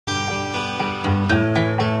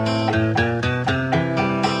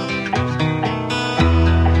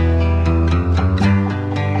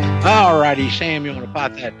righty, Sam, you want to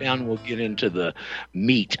pot that down? We'll get into the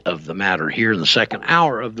meat of the matter here in the second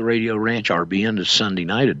hour of the Radio Ranch RBN, the Sunday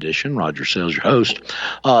night edition. Roger Sayles, your host.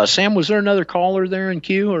 Sam, was there another caller there in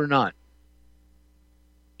queue or not?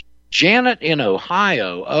 Janet in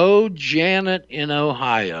Ohio. Oh, Janet in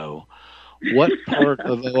Ohio. What part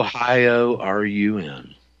of Ohio are you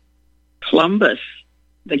in? Columbus,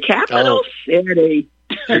 the capital city.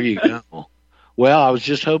 There you go. Well, I was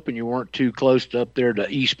just hoping you weren't too close to up there to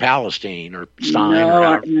East Palestine or Stein or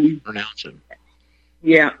however you pronounce it.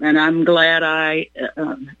 Yeah, and I'm glad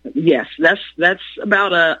yes, that's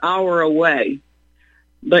about an hour away.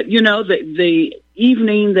 But, the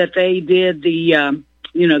evening that they did the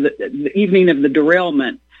evening of the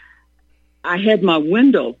derailment, I had my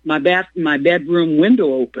bedroom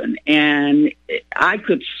window open, and I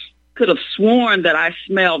could have sworn that I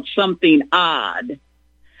smelled something odd.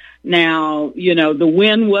 Now, the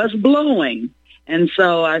wind was blowing, and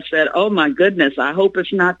so I said, oh, my goodness, I hope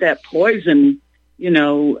it's not that poison,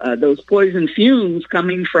 those poison fumes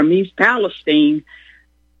coming from East Palestine.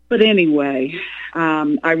 But anyway,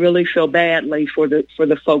 I really feel badly for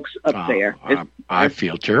the folks up there. I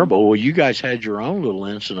feel terrible. Well, you guys had your own little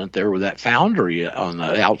incident there with that foundry on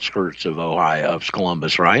the outskirts of Ohio, of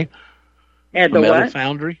Columbus, right? Had the metal what?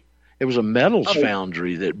 Foundry? It was a metals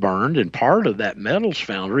foundry that burned, and part of that metals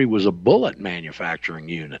foundry was a bullet manufacturing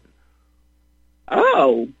unit.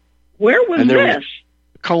 Oh, where was this?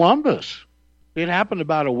 Columbus. It happened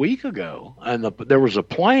about a week ago, and there was a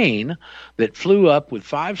plane that flew up with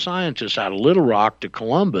 5 scientists out of Little Rock to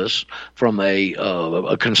Columbus from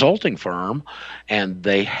a consulting firm, and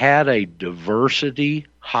they had a diversity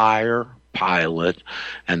hire pilot,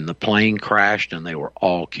 and the plane crashed, and they were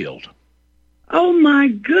all killed. Oh, my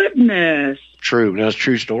goodness. True. That's a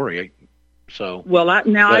true story. So,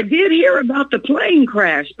 I did hear about the plane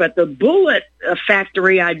crash, but the bullet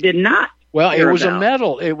factory I did not. Well, it was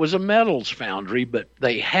a metals foundry, but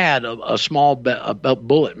they had a small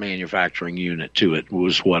bullet manufacturing unit to it,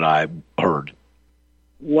 was what I heard.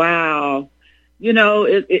 Wow.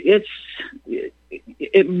 It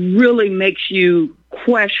really makes you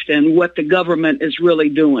question what the government is really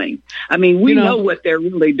doing. I mean, we know what they're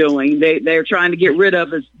really doing. They're trying to get rid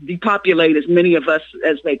of depopulate as many of us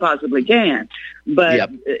as they possibly can. But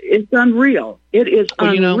It's unreal. It is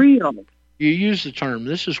unreal. You use the term,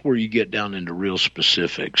 this is where you get down into real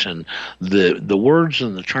specifics, and the words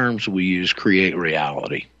and the terms we use create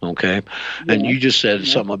reality, okay? Yeah. And you just said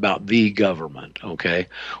something about the government, okay?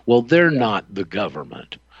 Well, they're not the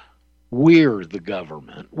government. We're the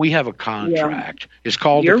government. We have a contract. Yeah. It's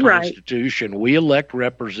called the Constitution. Right. We elect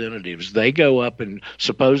representatives. They go up and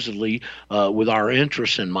supposedly with our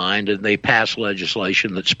interests in mind, and they pass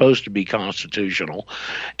legislation that's supposed to be constitutional,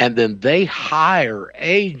 and then they hire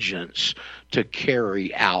agents to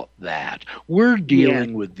carry out that. We're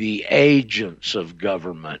dealing with the agents of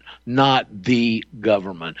government, not the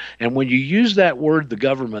government. And when you use that word, the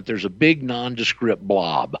government, there's a big nondescript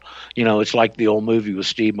blob. It's like the old movie with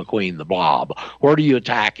Steve McQueen, The Blob. Where do you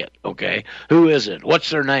attack it? Okay. Who is it? What's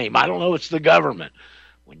their name? I don't know. It's the government.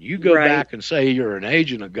 When you go back and say you're an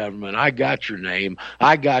agent of government, I got your name,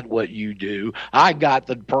 I got what you do, I got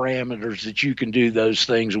the parameters that you can do those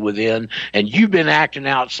things within, and you've been acting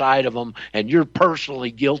outside of them, and you're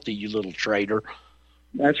personally guilty, you little traitor.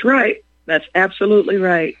 That's right. That's absolutely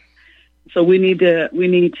right. So we need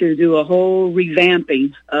to do a whole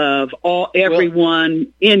revamping of everyone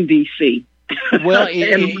in D.C. Well,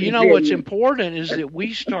 what's important is that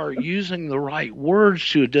we start using the right words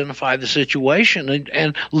to identify the situation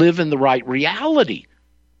and live in the right reality.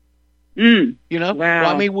 Wow. Well,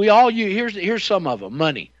 I mean, we all here's some of them.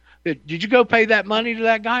 Money. Did you go pay that money to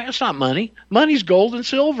that guy? It's not money. Money's gold and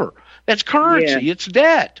silver. That's currency. Yeah. It's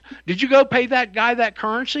debt. Did you go pay that guy that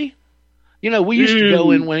currency? We used to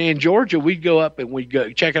go in Georgia, we'd go up and we'd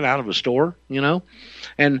go checking out of a store,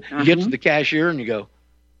 and you get to the cashier and you go,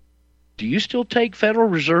 do you still take Federal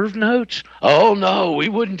Reserve notes? Oh, no, we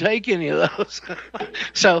wouldn't take any of those.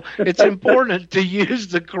 So it's important to use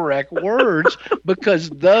the correct words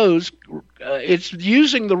because it's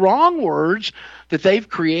using the wrong words that they've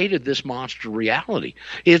created this monster reality.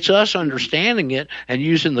 It's us understanding it and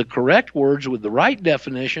using the correct words with the right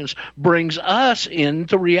definitions brings us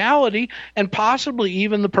into reality and possibly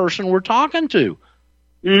even the person we're talking to.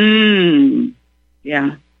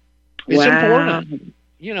 Yeah. It's important.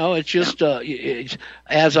 It's just I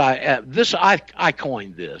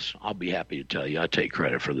coined this. I'll be happy to tell you. I take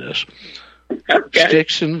credit for this. Okay.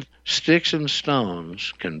 Sticks and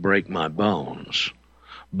stones can break my bones,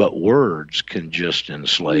 but words can just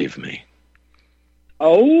enslave me.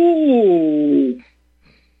 Oh,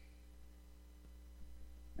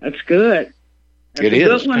 That's good. That's it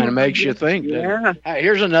is. Kind of makes you think. Yeah. Hey,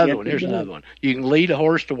 here's another one. Here's another one. You can lead a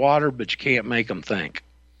horse to water, but you can't make them think.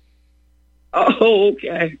 Oh,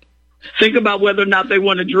 okay. Think about whether or not they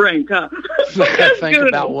want to drink, huh? Think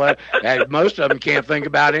about what. Most of them can't think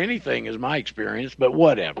about anything, is my experience. But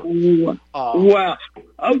whatever. Wow.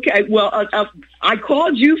 Okay. Well, I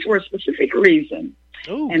called you for a specific reason,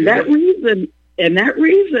 and that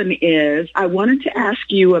reason is I wanted to ask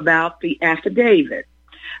you about the affidavit.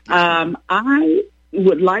 I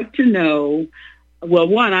would like to know. Well,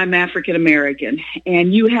 one, I'm African American,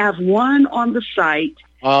 and you have one on the site.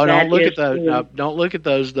 Oh, don't look at those. No, don't look at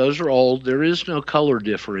those. Those are old. There is no color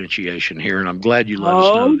differentiation here, and I'm glad you let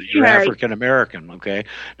us know that you're African American. Okay.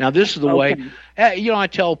 Now, this is the way. I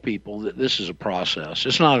tell people that this is a process.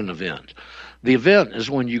 It's not an event. The event is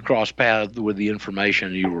when you cross paths with the information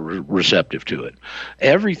and you were receptive to it.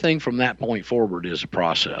 Everything from that point forward is a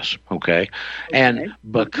process, okay? And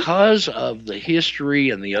because of the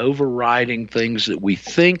history and the overriding things that we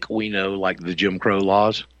think we know, like the Jim Crow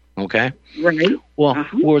laws, okay? Right. Well,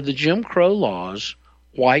 were the Jim Crow laws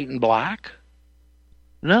white and black?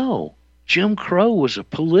 No. Jim Crow was a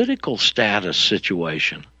political status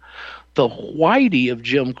situation. The whitey of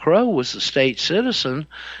Jim Crow was the state citizen,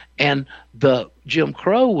 and the Jim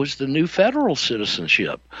Crow was the new federal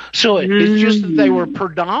citizenship. So it's just that they were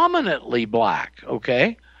predominantly black,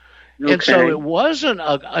 okay? And so it wasn't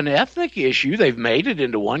an ethnic issue. They've made it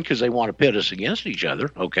into one because they want to pit us against each other,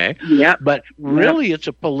 okay? Yep. But really, it's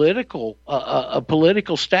a political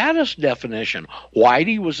status definition.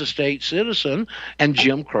 Whitey was a state citizen, and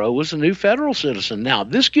Jim Crow was a new federal citizen. Now,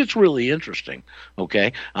 this gets really interesting,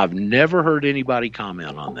 okay? I've never heard anybody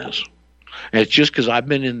comment on this. And it's just because I've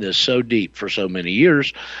been in this so deep for so many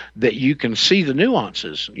years that you can see the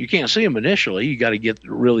nuances. You can't see them initially. You got to get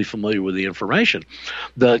really familiar with the information.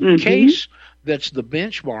 The case that's the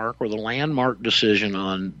benchmark or the landmark decision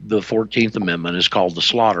on the 14th Amendment is called the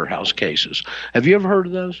Slaughterhouse Cases. Have you ever heard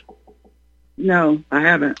of those? No, I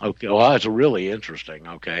haven't. Okay, well, that's really interesting.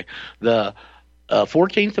 Okay, the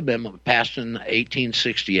 14th Amendment passed in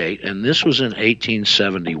 1868, and this was in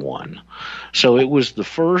 1871. So it was the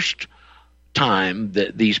first time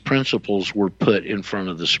that these principles were put in front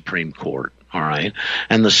of the Supreme Court, all right?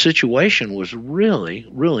 And the situation was really,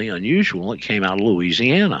 really unusual. It came out of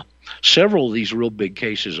Louisiana. Several of these real big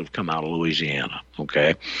cases have come out of Louisiana,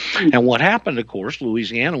 okay? And what happened, of course,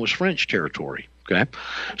 Louisiana was French territory, okay?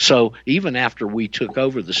 So even after we took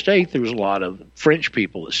over the state, there was a lot of French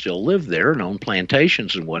people that still lived there and owned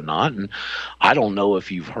plantations and whatnot. And I don't know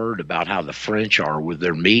if you've heard about how the French are with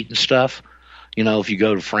their meat and stuff. You know, if you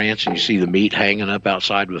go to France and you see the meat hanging up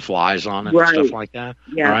outside with flies on it and stuff like that,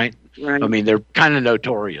 right? I mean, they're kind of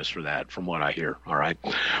notorious for that from what I hear, all right?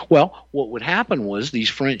 Well, what would happen was these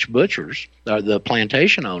French butchers, the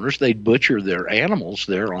plantation owners, they'd butcher their animals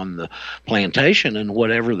there on the plantation, and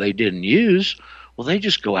whatever they didn't use, well, they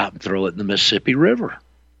just go out and throw it in the Mississippi River.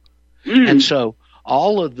 And so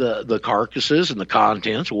all of the carcasses and the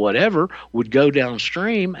contents, whatever, would go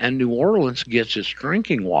downstream, and New Orleans gets its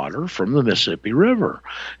drinking water from the Mississippi River.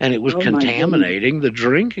 And it was contaminating the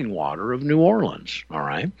drinking water of New Orleans, all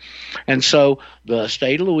right? And so the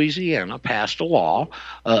state of Louisiana passed a law,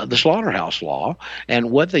 the Slaughterhouse Law,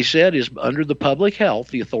 and what they said is under the public health,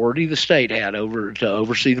 the authority the state had to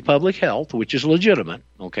oversee the public health, which is legitimate,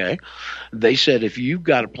 okay? They said if you've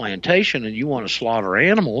got a plantation and you want to slaughter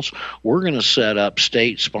animals, we're going to set up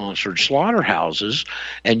state-sponsored slaughterhouses,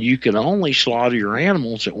 and you can only slaughter your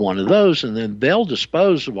animals at one of those, and then they'll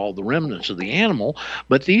dispose of all the remnants of the animal.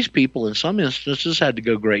 But these people, in some instances, had to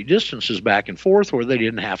go great distances back and forth where they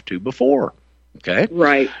didn't have to before. Okay?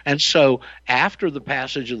 Right. And so after the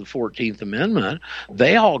passage of the 14th Amendment,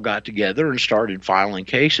 they all got together and started filing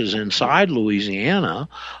cases inside Louisiana,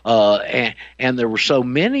 and there were so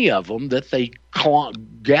many of them that they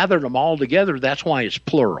gathered them all together. That's why it's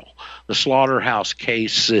plural, the slaughterhouse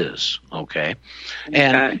cases, okay?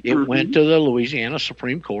 And it went to the Louisiana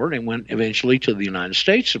Supreme Court and went eventually to the United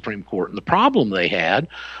States Supreme Court. And the problem they had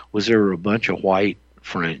was there were a bunch of white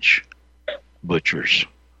French butchers.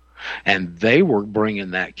 And they were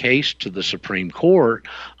bringing that case to the Supreme Court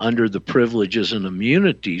under the privileges and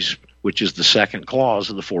immunities, which is the second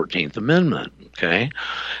clause of the 14th Amendment, okay?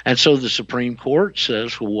 And so the Supreme Court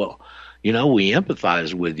says, well, you know, we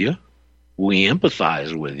empathize with you.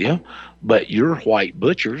 But you're white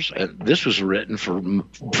butchers, and this was written for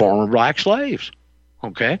former black slaves,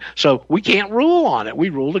 okay? So we can't rule on it. We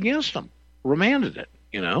ruled against them, remanded it,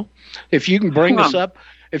 you know? If you can bring us up,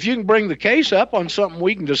 if you can bring the case up on something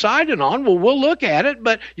we can decide it on, well, we'll look at it,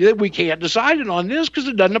 but we can't decide it on this because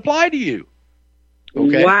it doesn't apply to you.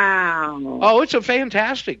 Okay. Wow. Oh, it's a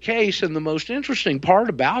fantastic case, and the most interesting part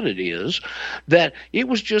about it is that it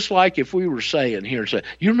was just like if we were saying here,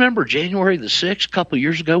 you remember January the 6th, a couple of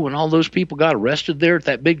years ago, when all those people got arrested there at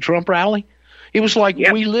that big Trump rally? It was like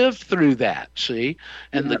we lived through that, see?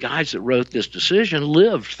 And the guys that wrote this decision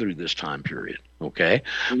lived through this time period, okay?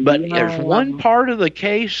 But there's one part of the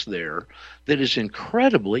case there that is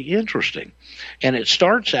incredibly interesting. And it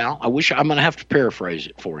starts out, I'm going to have to paraphrase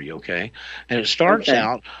it for you, okay? And it starts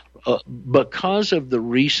out because of the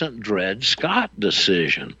recent Dred Scott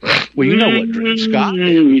decision. Well, you know what Dred Scott did.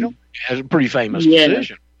 You know, has a pretty famous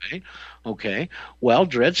decision, right? Okay. Well,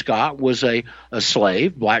 Dred Scott was a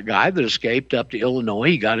slave, black guy that escaped up to Illinois.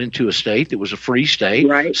 He got into a state that was a free state,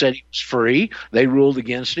 said he was free. They ruled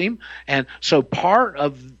against him. And so part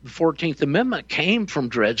of the 14th Amendment came from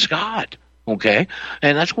Dred Scott. Okay.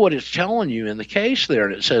 And that's what it's telling you in the case there.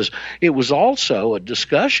 And it says it was also a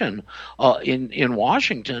discussion in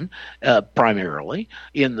Washington, primarily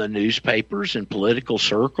in the newspapers and political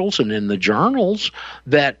circles and in the journals,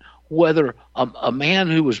 that whether a man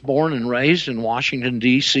who was born and raised in Washington,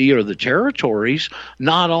 D.C. or the territories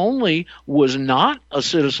not only was not a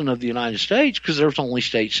citizen of the United States, because there was only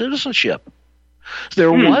state citizenship.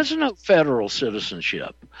 There was no federal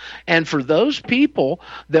citizenship. And for those people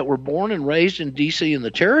that were born and raised in D.C. and the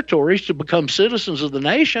territories to become citizens of the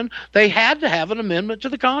nation, they had to have an amendment to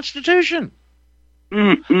the Constitution.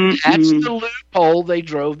 That's the loophole they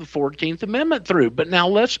drove the 14th Amendment through. But now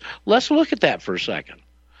let's look at that for a second.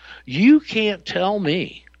 You can't tell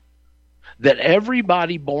me that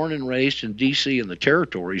everybody born and raised in D.C. and the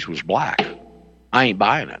territories was black. I ain't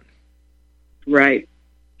buying it. Right.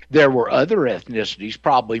 There were other ethnicities,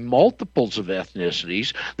 probably multiples of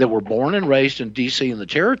ethnicities, that were born and raised in D.C. and the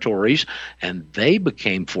territories, and they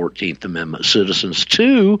became 14th Amendment citizens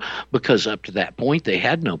too, because up to that point they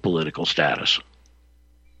had no political status.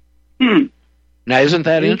 Now, isn't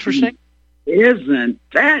that interesting? Isn't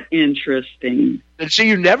that interesting? And see,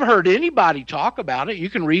 you never heard anybody talk about it. You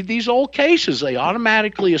can read these old cases. They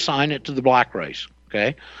automatically assign it to the black race,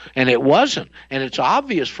 okay? And it wasn't. And it's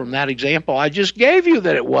obvious from that example I just gave you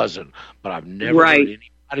that it wasn't. But I've never heard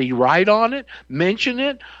anybody write on it, mention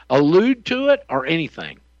it, allude to it, or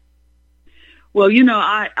anything. Well, you know,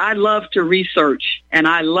 I love to research, and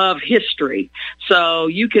I love history. So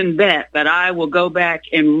you can bet that I will go back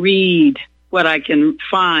and read what I can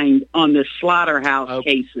find on the slaughterhouse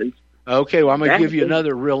cases. Okay, well, I'm going to give you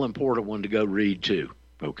another real important one to go read, too.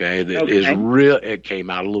 Okay, that is real. It came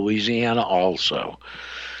out of Louisiana also,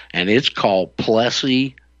 and it's called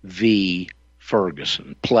Plessy v.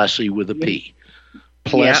 Ferguson. Plessy with a P.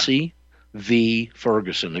 Plessy v.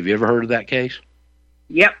 Ferguson. Have you ever heard of that case?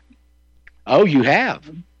 Yep. Oh, you have?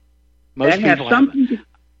 Most people haven't.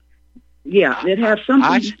 Yeah, it has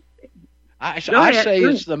something. I say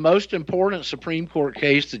it's the most important Supreme Court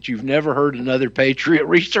case that you've never heard another Patriot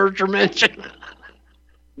researcher mention.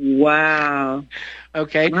 Wow.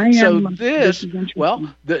 Okay, the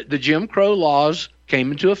Jim Crow laws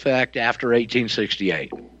came into effect after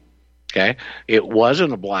 1868. Okay, it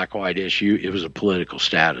wasn't a black-white issue; it was a political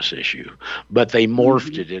status issue. But they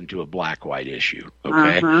morphed it into a black-white issue.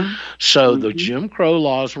 Okay, so the Jim Crow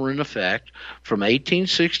laws were in effect from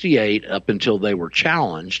 1868 up until they were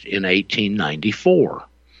challenged in 1894.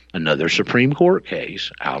 Another Supreme Court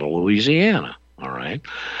case out of Louisiana. All right,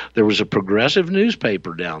 there was a progressive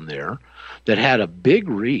newspaper down there that had a big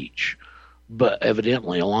reach, but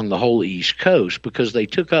evidently along the whole East Coast, because they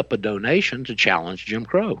took up a donation to challenge Jim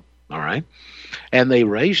Crow. All right. And they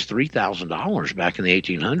raised $3,000 back in the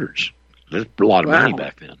 1800s. That's a lot of money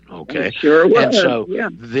back then. Okay. It sure was. And so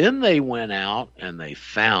then they went out and they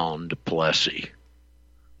found Plessy.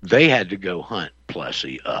 They had to go hunt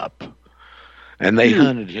Plessy up. And they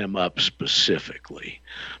hunted him up specifically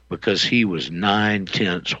because he was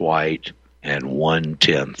 9/10 white and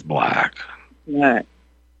 1/10 black. Right.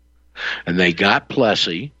 And they got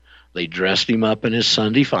Plessy. They dressed him up in his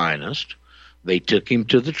Sunday finest. They took him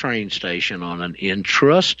to the train station on an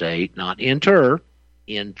intrastate, not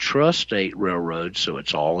intrastate railroad, so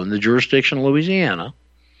it's all in the jurisdiction of Louisiana,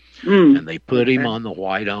 and they put him on the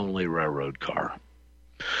white-only railroad car.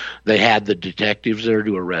 They had the detectives there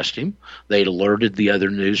to arrest him. They'd alerted the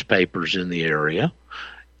other newspapers in the area,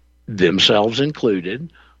 themselves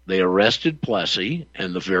included. They arrested Plessy,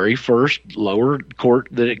 and the very first lower court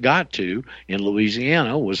that it got to in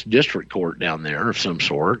Louisiana was district court down there of some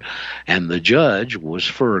sort, and the judge was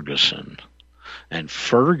Ferguson. And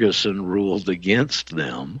Ferguson ruled against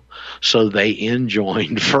them, so they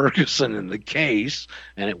enjoined Ferguson in the case,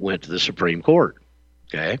 and it went to the Supreme Court.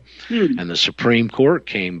 Okay? And the Supreme Court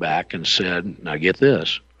came back and said, now get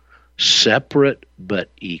this, separate but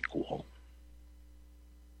equal.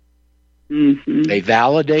 Mm-hmm. They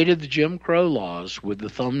validated the Jim Crow laws with the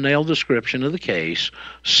thumbnail description of the case,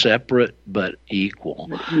 separate but equal.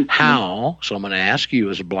 Mm-hmm. How, so I'm going to ask you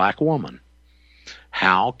as a black woman,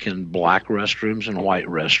 how can black restrooms and white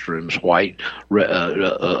restrooms, white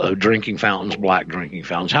drinking fountains, black drinking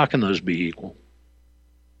fountains, how can those be equal?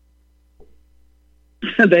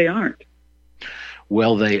 They aren't.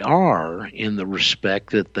 Well, they are in the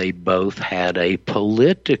respect that they both had a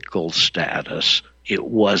political status. It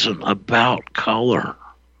wasn't about color.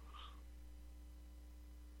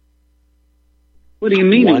 What do you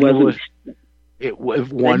mean it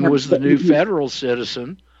wasn't? One was the new federal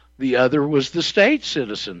citizen. The other was the state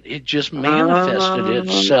citizen. It just manifested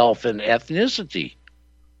itself in ethnicity.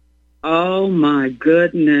 Oh, my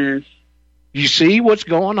goodness. You see what's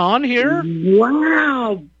going on here?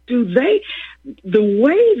 Wow. The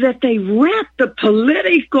way that they wrap the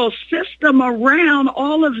political system around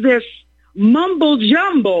all of this mumble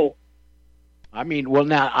jumble. I mean, well,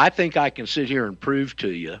 now I think I can sit here and prove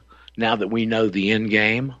to you, now that we know the end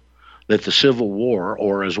game, that the Civil War,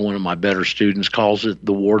 or as one of my better students calls it,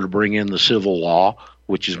 the war to bring in the civil law,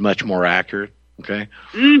 which is much more accurate, okay?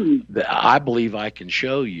 I believe I can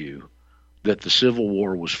show you that the Civil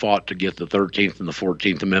War was fought to get the 13th and the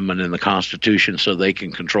 14th Amendment in the Constitution so they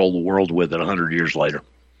can control the world with it 100 years later.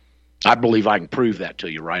 I believe I can prove that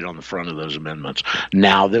to you right on the front of those amendments,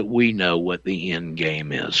 now that we know what the end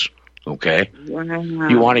game is, okay? Wow.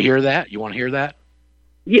 You want to hear that? You want to hear that?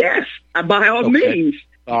 Yes, by all means.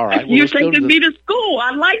 All right. Well, you're taking me to school.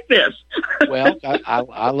 I like this. Well,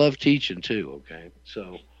 I love teaching too. Okay,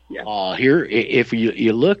 so here, if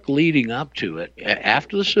you look leading up to it,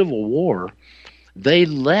 after the Civil War, they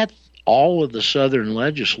let all of the Southern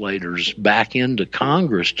legislators back into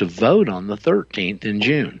Congress to vote on the 13th in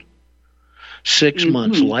June. 6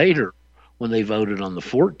 months later, when they voted on the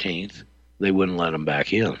 14th, they wouldn't let them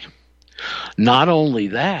back in. Not only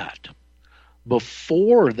that,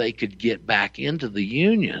 before they could get back into the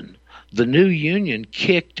Union, the new Union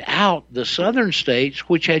kicked out the Southern states,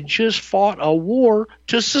 which had just fought a war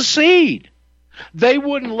to secede. They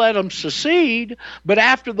wouldn't let them secede, but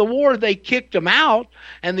after the war, they kicked them out,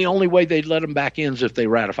 and the only way they'd let them back in is if they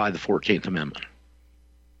ratified the 14th Amendment.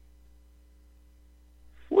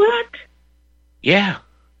 What? Yeah.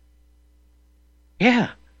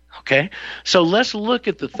 Okay, so let's look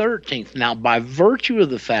at the 13th. Now, by virtue of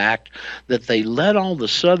the fact that they let all the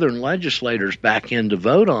Southern legislators back in to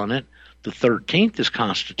vote on it, the 13th is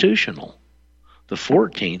constitutional. The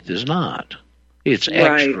 14th is not. It's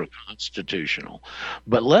extra constitutional.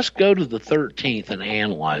 But let's go to the 13th and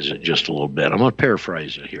analyze it just a little bit. I'm going to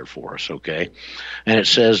paraphrase it here for us, okay? And it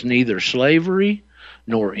says, neither slavery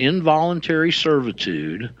nor involuntary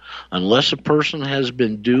servitude, unless a person has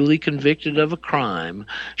been duly convicted of a crime,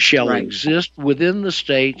 shall exist within the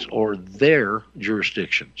states or their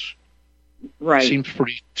jurisdictions. Right.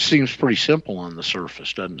 Seems pretty simple on the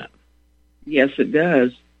surface, doesn't it? Yes, it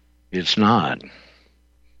does. It's not.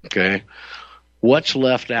 Okay. What's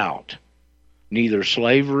left out? Neither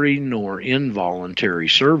slavery nor involuntary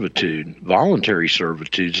servitude. Voluntary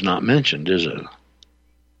servitude's not mentioned, is it?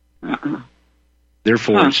 Uh-uh.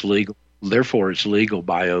 Therefore, it's legal. Therefore, it's legal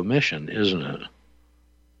by omission, isn't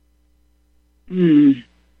it?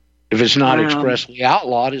 If it's not expressly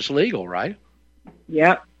outlawed, it's legal, right?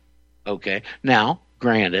 Yep. Okay. Now,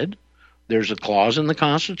 granted, there's a clause in the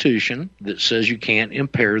Constitution that says you can't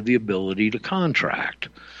impair the ability to contract,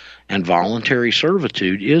 and voluntary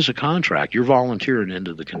servitude is a contract. You're volunteering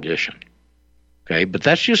into the condition. Okay, but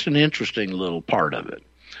that's just an interesting little part of it.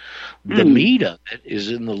 The meat of it is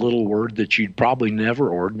in the little word that you'd probably never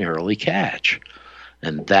ordinarily catch,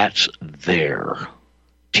 and that's their,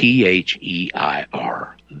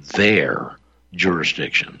 T-H-E-I-R, their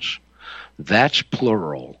jurisdictions. That's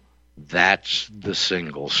plural. That's the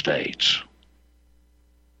single states.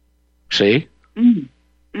 See?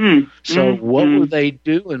 So what were they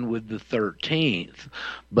doing with the 13th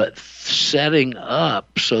but setting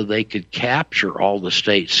up so they could capture all the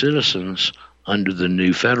state citizens under the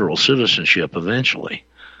new federal citizenship eventually?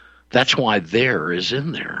 That's why there is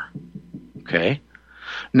in there. Okay?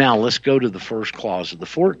 Now let's go to the first clause of the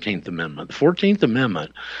 14th Amendment. The 14th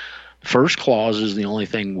Amendment, first clause is the only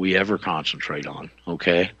thing we ever concentrate on.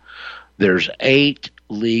 Okay? There's 8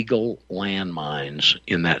 legal landmines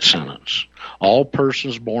in that sentence. All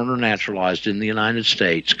persons born or naturalized in the United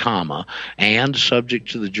States, comma, and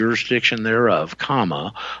subject to the jurisdiction thereof,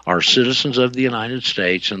 comma, are citizens of the United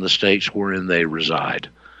States and the states wherein they reside.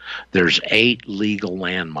 There's 8 legal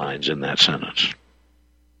landmines in that sentence.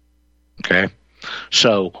 Okay?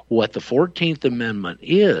 So what the 14th Amendment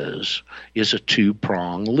is a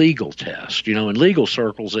two-prong legal test. You know, in legal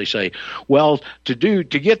circles they say, well, to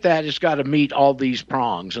get that it's got to meet all these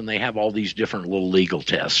prongs, and they have all these different little legal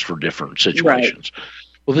tests for different situations. Right.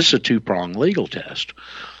 Well, this is a two-prong legal test.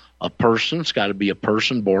 A person's got to be a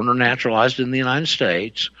person born or naturalized in the United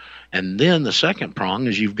States, and then the second prong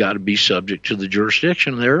is you've got to be subject to the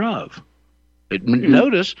jurisdiction thereof.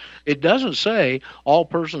 Notice, it doesn't say all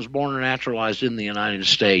persons born or naturalized in the United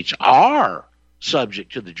States are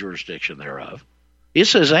subject to the jurisdiction thereof. It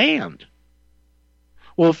says and.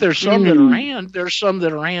 Well, if there's some that are and, there's some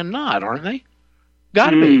that are and not, aren't they?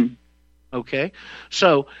 Got to be. Okay.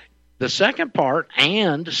 So the second part,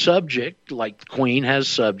 and subject, like the Queen has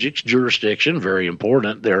subjects, jurisdiction, very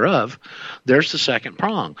important, thereof, there's the second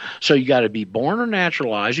prong. So you got to be born or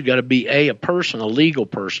naturalized. You got to be a person, a legal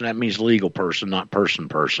person. That means legal person, not person.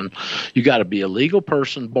 You got to be a legal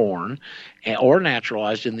person born or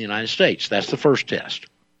naturalized in the United States. That's the first test.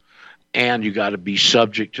 And you got to be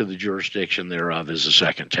subject to the jurisdiction thereof is the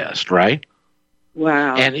second test, right?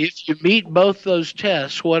 Wow. And if you meet both those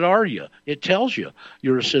tests, what are you? It tells you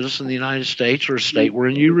you're a citizen of the United States or a state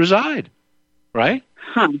wherein you reside, right?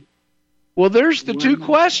 Huh. Well, there's the two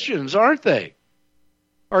questions, aren't they?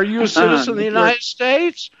 Are you a citizen of the United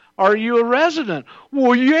States? Are you a resident?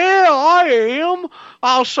 Well, yeah, I am.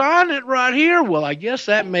 I'll sign it right here. Well, I guess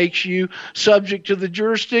that makes you subject to the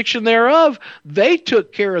jurisdiction thereof. They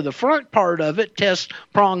took care of the front part of it, test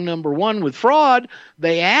prong number 1 with fraud.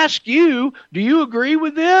 They asked you, do you agree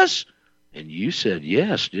with this? And you said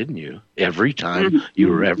yes, didn't you? Every time you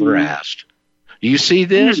were ever asked. Do you see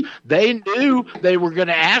this? They knew they were going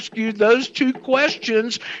to ask you those two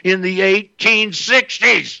questions in the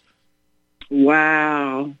 1860s.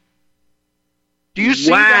 Wow. Do you see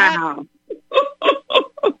that?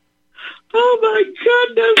 Oh, my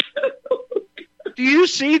goodness. Do you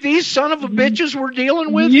see these son of a bitches we're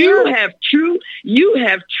dealing with You here? You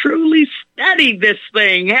have truly studied this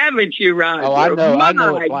thing, haven't you, Roger? Oh, I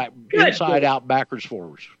know it inside out, backwards,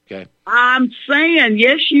 forwards. Okay. I'm saying,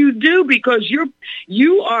 yes, you do, because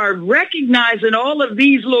you are recognizing all of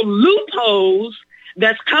these little loopholes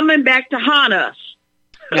that's coming back to haunt us.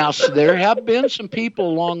 Now, so there have been some people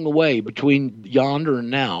along the way between yonder and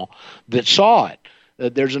now that saw it.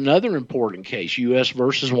 There's another important case, U.S.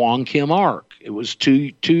 versus Wong Kim Ark. It was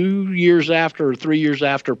 2 years after or 3 years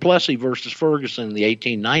after Plessy versus Ferguson in the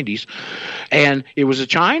 1890s, and it was a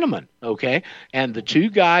Chinaman, okay? And the three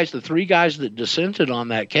guys that dissented on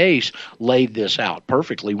that case laid this out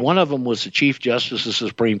perfectly. One of them was the Chief Justice of the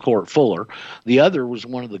Supreme Court, Fuller. The other was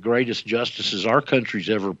one of the greatest justices our country's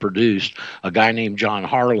ever produced, a guy named John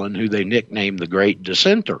Harlan, who they nicknamed the Great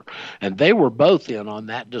Dissenter. And they were both in on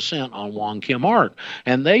that dissent on Wong Kim Ark.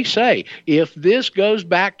 And they say, if this goes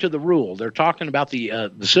back to the rule, they're talking about the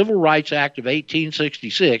Civil Rights Act of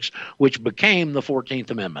 1866, which became the 14th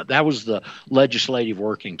Amendment. That was the legislative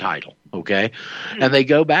working title, okay? And they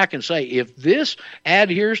go back and say, if this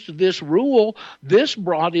adheres to this rule, this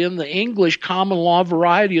brought in the English common law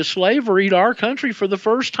variety of slavery to our country for the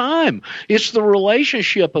first time. It's the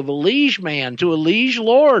relationship of a liege man to a liege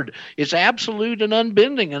lord. It's absolute and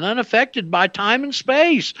unbending and unaffected by time and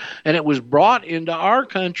space. And it was brought into our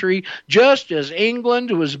country just as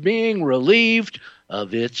England was being relieved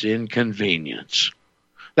of its inconvenience.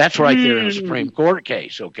 That's right there in a Supreme Court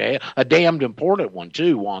case, okay? A damned important one,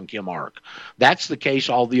 too, Wong Kim Ark. That's the case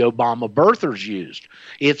all the Obama birthers used.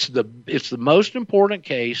 It's the most important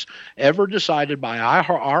case ever decided by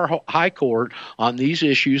our high court on these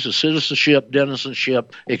issues of citizenship,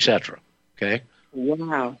 denizenship, etc. Okay?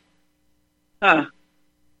 Wow. Huh.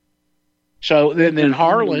 So then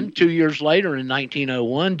Harlan, 2 years later in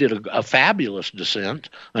 1901, did a fabulous dissent,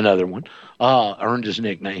 another one, earned his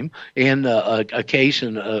nickname, in a case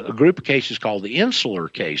in a group of cases called the Insular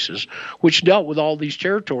cases, which dealt with all these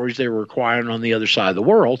territories they were acquiring on the other side of the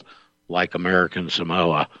world, like American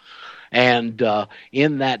Samoa. And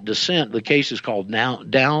in that dissent, the case is called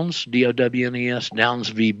Downs, D-O-W-N-E-S, Downs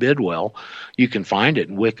v. Bidwell. You can find it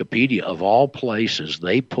in Wikipedia. Of all places,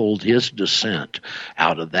 they pulled his dissent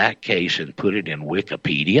out of that case and put it in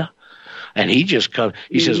Wikipedia. And he says,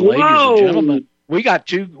 ladies and gentlemen, we got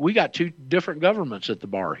two different governments at the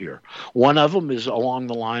bar here. One of them is along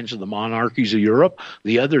the lines of the monarchies of Europe.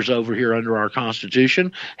 The other's over here under our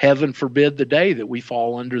Constitution. Heaven forbid the day that we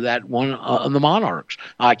fall under that one of the monarchs.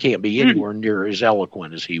 I can't be anywhere near as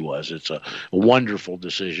eloquent as he was. It's a wonderful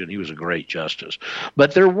decision. He was a great justice.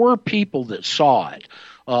 But there were people that saw it.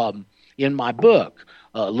 In my book,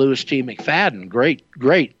 Louis T. McFadden,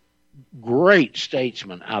 great great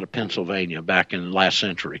statesman out of Pennsylvania back in the last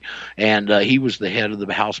century, and he was the head of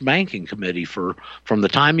the House Banking Committee from the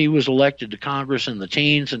time he was elected to Congress in the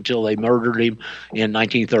teens until they murdered him in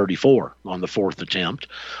 1934 on the fourth attempt.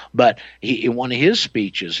 But in one of his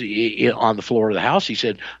speeches on the floor of the House, he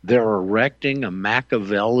said they're erecting a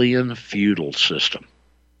Machiavellian feudal system.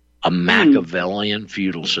 A Machiavellian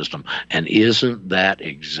feudal system. And isn't that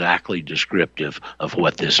exactly descriptive of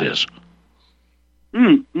what this is?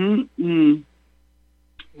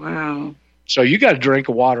 Wow. So you got a drink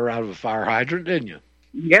of water out of a fire hydrant, didn't you?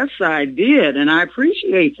 Yes, I did, and I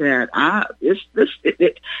appreciate that.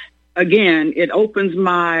 Again, it opens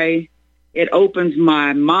my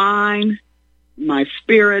mind, my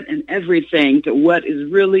spirit, and everything to what is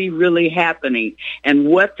really, really happening and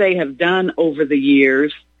what they have done over the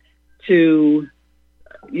years to,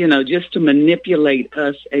 just to manipulate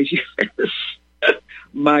us as you.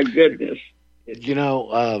 My goodness.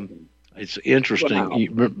 It's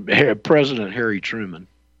interesting. Wow. President Harry Truman,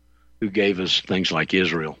 who gave us things like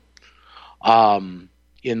Israel, in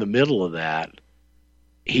the middle of that,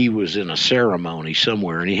 he was in a ceremony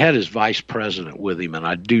somewhere, and he had his vice president with him, and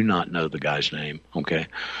I do not know the guy's name, okay?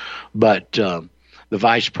 But the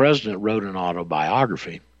vice president wrote an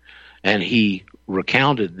autobiography, and he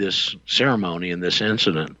recounted this ceremony and this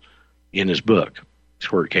incident in his book.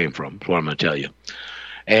 That's where it came from. That's what I'm going to tell you.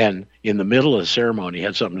 And in the middle of the ceremony, it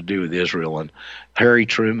had something to do with Israel. And Harry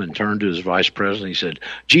Truman turned to his vice president. He said,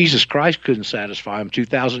 Jesus Christ couldn't satisfy him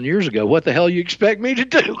 2,000 years ago. What the hell you expect me to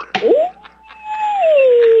do?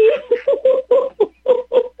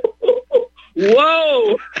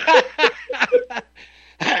 Whoa.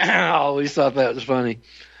 I always thought that was funny.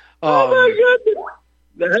 Oh, my goodness.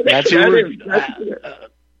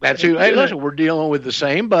 That's who. Hey, listen, we're dealing with the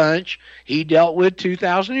same bunch he dealt with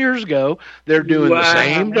 2,000 years ago. They're doing the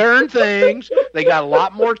same darn things. They got a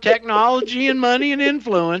lot more technology and money and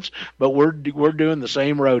influence, but we're doing the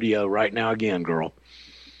same rodeo right now again, girl.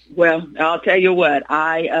 Well, I'll tell you what.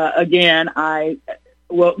 Let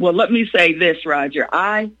me say this, Roger.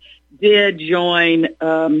 I did join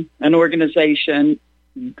an organization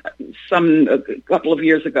a couple of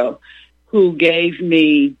years ago who gave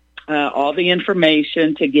me all the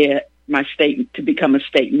information to get my state to become a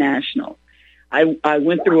state national. I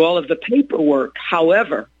went through all of the paperwork.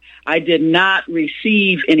 However, I did not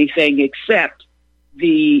receive anything except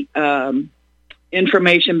the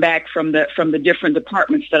information back from the different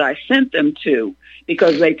departments that I sent them to,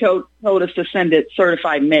 because they told us to send it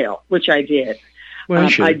certified mail, which I did. Well,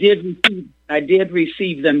 I did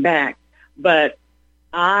receive them back, but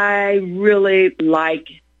I really like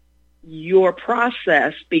your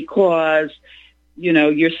process because,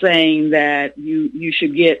 you're saying that you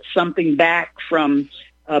should get something back from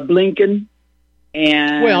Blinken.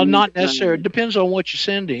 And well, not necessarily. It depends on what you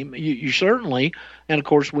send him. You certainly, and of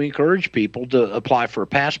course, we encourage people to apply for a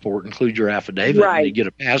passport, include your affidavit, and you get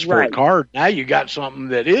a passport card. Now you got something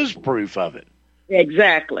that is proof of it.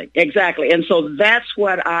 Exactly. And so that's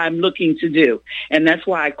what I'm looking to do. And that's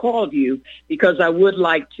why I called you, because I would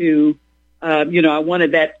like to, I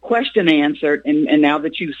wanted that question answered. And now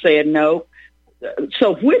that you said no,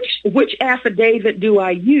 so which affidavit do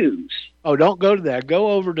I use? Oh, don't go to that.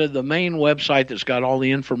 Go over to the main website that's got all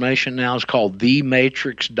the information now. It's called The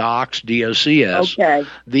Matrix Docs, DOCS. Okay.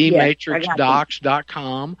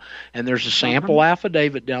 TheMatrixDocs.com. And there's a sample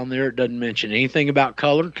affidavit down there. It doesn't mention anything about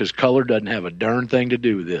color because color doesn't have a darn thing to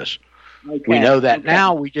do with this. Okay. We know that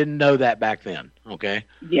now. We didn't know that back then. Okay?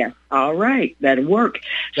 Yeah. All right. That'll work.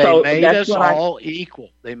 They made us all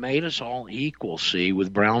equal. They made us all equal, see,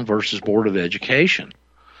 with Brown versus Board of Education.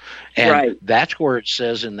 And that's where it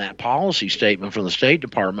says in that policy statement from the State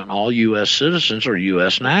Department, all U.S. citizens are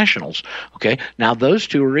U.S. nationals. Okay, now those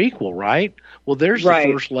two are equal, right? Well, there's the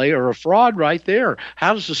first layer of fraud right there.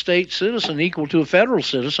 How does a state citizen equal to a federal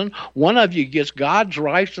citizen? One of you gets God's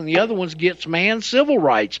rights and the other one gets man's civil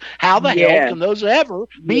rights. How the hell can those ever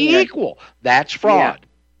be equal? That's fraud.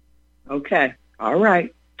 Yeah. Okay, all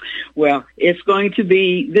right. Well, this is going to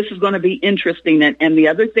be interesting. And the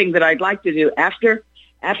other thing that I'd like to do after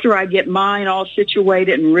I get mine all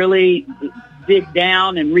situated and really dig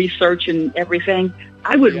down and research and everything,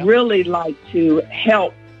 I would really like to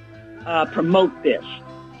help promote this.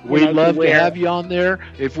 We'd love to have you on there.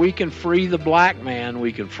 If we can free the black man,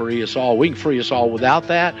 we can free us all. We can free us all without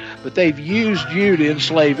that, but they've used you to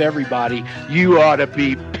enslave everybody. You ought to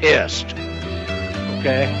be pissed.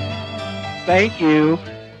 Okay? Thank you.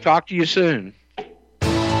 Talk to you soon.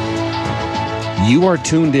 You are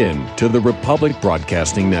tuned in to the Republic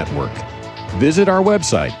Broadcasting Network. Visit our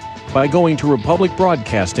website by going to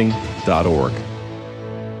republicbroadcasting.org.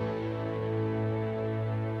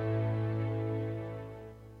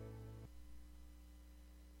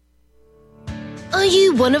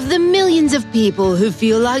 one of the millions of people who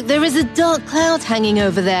feel like there is a dark cloud hanging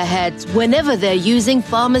over their heads whenever they're using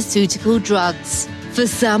pharmaceutical drugs. For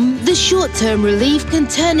some, the short-term relief can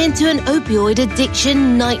turn into an opioid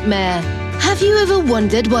addiction nightmare. Have you ever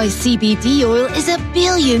wondered why CBD oil is a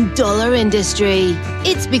billion-dollar industry?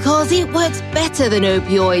 It's because it works better than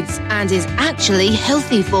opioids and is actually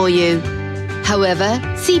healthy for you. However,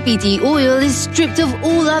 CBD oil is stripped of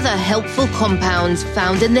all other helpful compounds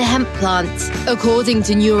found in the hemp plant. According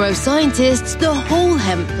to neuroscientists, the whole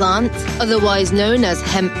hemp plant, otherwise known as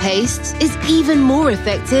hemp paste, is even more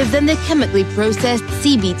effective than the chemically processed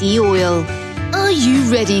CBD oil. Are you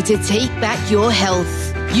ready to take back your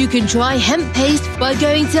health? You can try hemp paste by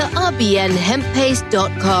going to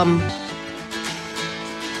rbnhemppaste.com.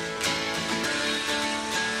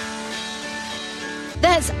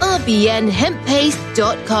 That's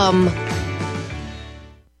rbnhemppaste.com.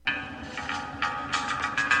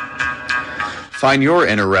 Find your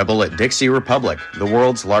inner rebel at Dixie Republic, the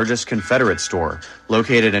world's largest Confederate store,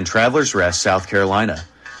 located in Travelers Rest, South Carolina.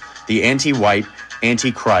 The anti-white,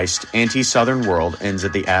 anti-Christ, anti-Southern world ends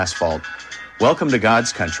at the asphalt. Welcome to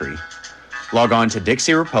God's country. Log on to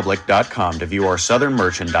DixieRepublic.com to view our Southern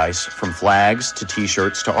merchandise, from flags to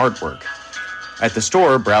T-shirts to artwork. At the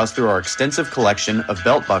store, browse through our extensive collection of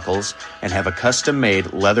belt buckles and have a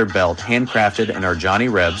custom-made leather belt handcrafted in our Johnny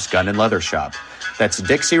Reb's Gun and Leather Shop. That's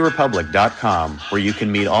DixieRepublic.com, where you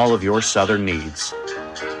can meet all of your Southern needs.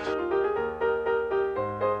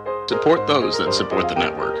 Support those that support the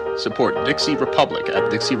network. Support Dixie Republic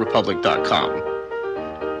at DixieRepublic.com.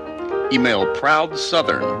 Email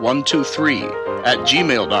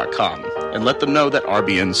ProudSouthern123@gmail.com and let them know that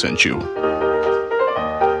RBN sent you.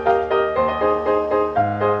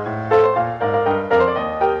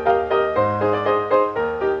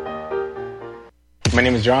 My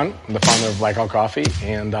name is John. I'm the founder of Blackout Coffee,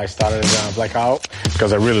 and I started Blackout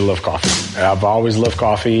because I really love coffee. I've always loved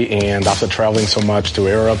coffee, and after traveling so much to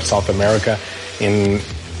Europe, South America, and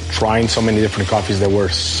trying so many different coffees that were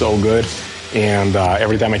so good, and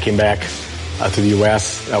every time I came back to the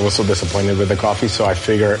U.S., I was so disappointed with the coffee, so I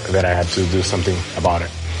figured that I had to do something about it.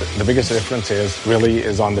 The biggest difference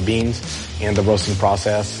is on the beans and the roasting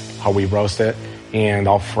process, how we roast it, and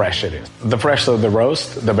how fresh it is. The fresher the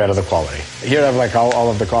roast, the better the quality. Here I have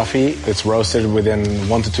all of the coffee. It's roasted within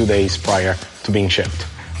 1 to 2 days prior to being shipped.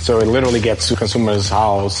 So it literally gets to consumer's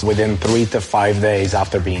house within 3 to 5 days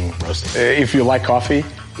after being roasted. If you like coffee,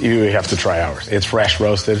 you have to try ours. It's fresh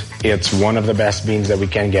roasted. It's one of the best beans that we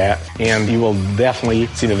can get, and you will definitely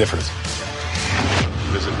see the difference.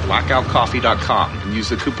 Visit blackoutcoffee.com and use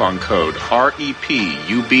the coupon code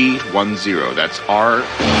REPUB10. That's REPUB10.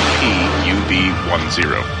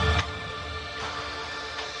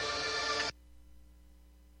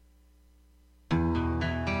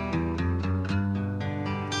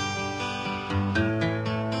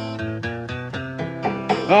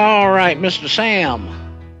 All right, Mr. Sam.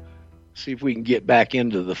 See if we can get back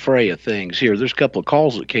into the fray of things here. There's a couple of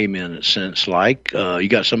calls that came in, it seems like. You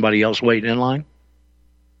got somebody else waiting in line?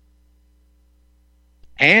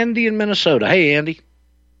 Andy in Minnesota. Hey, Andy.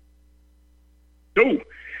 Oh,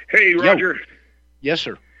 hey, Roger. Yo. Yes,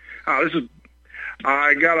 sir.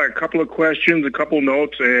 I got a couple of questions, a couple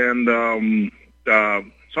notes, and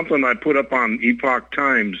something I put up on Epoch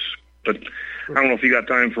Times, but I don't know if you got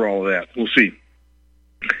time for all of that. We'll see.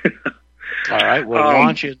 All right, we'll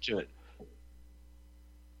launch into it.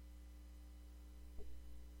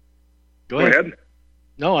 Go ahead.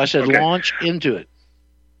 No, I said launch into it.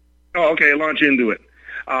 Oh, okay, launch into it.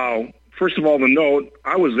 First of all, the note,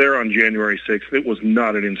 I was there on January 6th. It was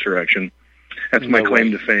not an insurrection. That's my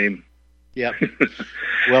claim to fame. Yep.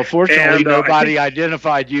 Well, fortunately, nobody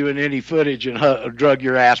identified you in any footage and drug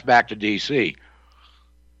your ass back to D.C.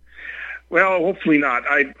 Well, hopefully not.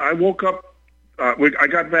 I woke up. I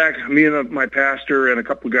got back. Me and my pastor and a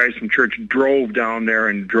couple of guys from church drove down there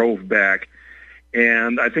and drove back.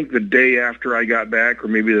 And I think the day after I got back, or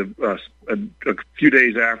maybe a few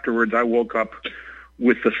days afterwards, I woke up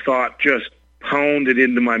with the thought just pounded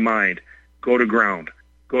into my mind: go to ground,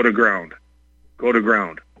 go to ground, go to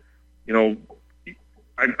ground. You know,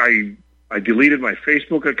 I deleted my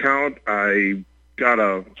Facebook account. I got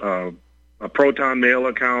a Proton Mail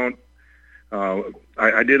account. I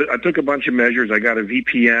took a bunch of measures. I got a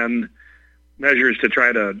VPN measures to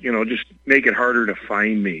try to, just make it harder to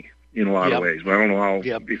find me in a lot of ways. But I don't know how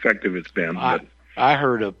effective it's been. I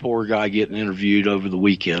heard a poor guy getting interviewed over the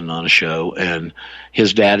weekend on a show, and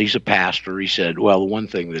his daddy's a pastor. He said, well, the one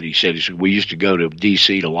thing that he said, we used to go to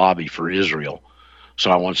D.C. to lobby for Israel.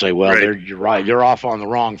 So I want to say, well, you're right. You're off on the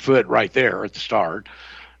wrong foot right there at the start.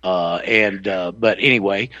 But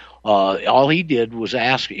anyway, all he did was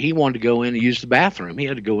ask. He wanted to go in and use the bathroom. He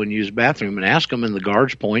had to go in and use the bathroom and ask him, and the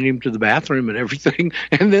guards pointed him to the bathroom and everything.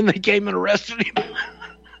 And then they came and arrested him.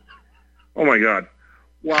 Oh my God!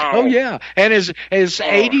 Wow. Oh yeah, and his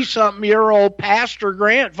 80-something-year-old pastor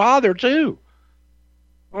grandfather too.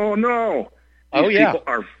 Oh no! Oh yeah.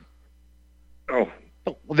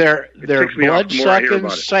 They're blood-sucking,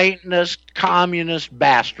 Satanist, communist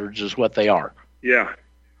bastards is what they are. Yeah.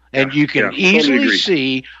 And you can easily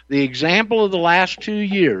see the example of the last 2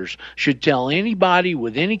 years should tell anybody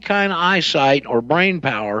with any kind of eyesight or brain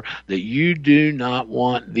power that you do not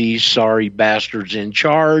want these sorry bastards in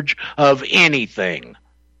charge of anything.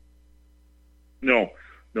 No,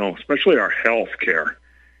 especially our health care.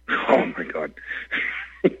 Oh my God.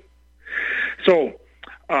 So,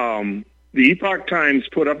 the Epoch Times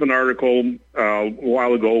put up an article a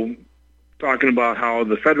while ago talking about how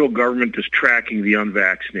the federal government is tracking the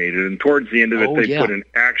unvaccinated, and towards the end of it, they put an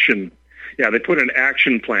action. Yeah, they put an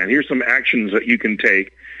action plan. Here's some actions that you can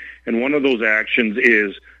take, and one of those actions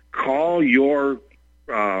is call your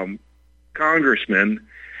congressman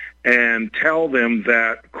and tell them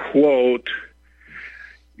that, quote,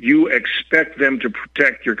 you expect them to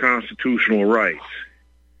protect your constitutional rights.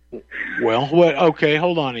 Well, okay,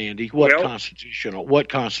 hold on, Andy. What constitutional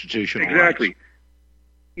exactly rights?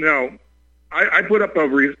 Now, I put up a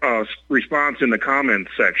response in the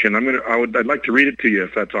comments section. I'd like to read it to you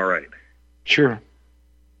if that's all right. Sure.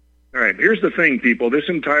 All right. Here's the thing, people. This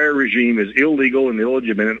entire regime is illegal and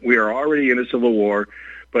illegitimate. We are already in a civil war,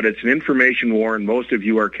 but it's an information war, and most of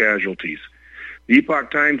you are casualties. The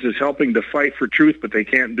Epoch Times is helping to fight for truth, but they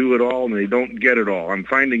can't do it all, and they don't get it all. I'm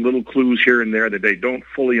finding little clues here and there that they don't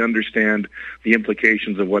fully understand the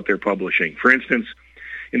implications of what they're publishing. For instance,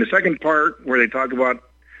 in the second part where they talk about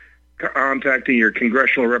contacting your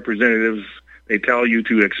congressional representatives, they tell you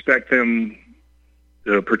to expect them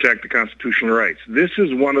to protect the constitutional rights. This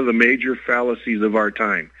is one of the major fallacies of our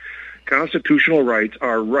time. Constitutional rights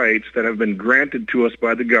are rights that have been granted to us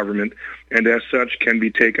by the government and as such can be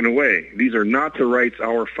taken away. These are not the rights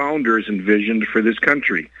our founders envisioned for this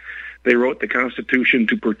country. They wrote the Constitution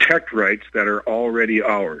to protect rights that are already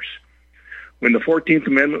ours. When the 14th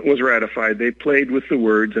Amendment was ratified, they played with the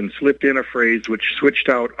words and slipped in a phrase which switched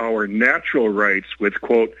out our natural rights with,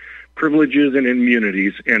 quote, privileges and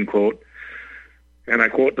immunities, end quote. And I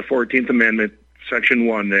quote the 14th Amendment, Section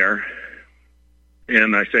 1 there.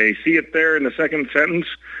 And I say, see it there in the second sentence?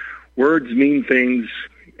 Words mean things,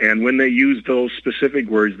 and when they used those specific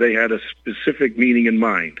words, they had a specific meaning in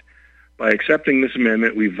mind. By accepting this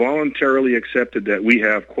amendment, we voluntarily accepted that we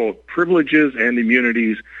have, quote, privileges and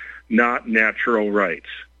immunities, not natural rights.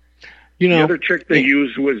 You know, the other trick they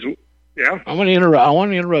used was, I want to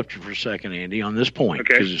interrupt you for a second, Andy, on this point,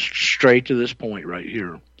 because it's straight to this point right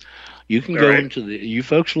here. You can go into you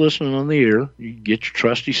folks listening on the air, you get your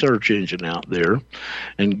trusty search engine out there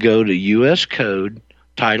and go to U.S. Code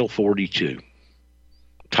Title 42.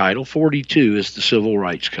 Title 42 is the Civil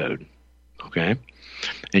Rights Code, okay?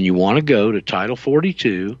 And you want to go to Title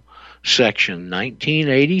 42, Section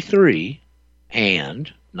 1983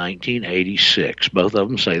 and 1986. Both of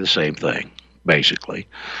them say the same thing, basically.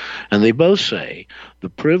 And they both say the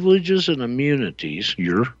privileges and immunities,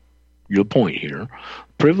 your point here,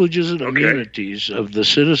 privileges and immunities of the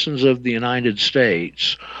citizens of the United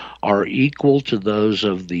States are equal to those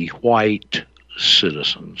of the white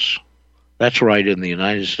citizens. That's right in the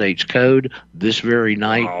United States Code this very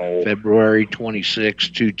night, February 26,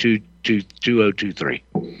 2023.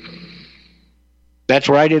 That's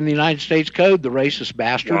right in the United States Code, the racist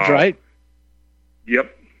bastards, right?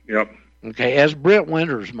 Yep. Okay, as Brent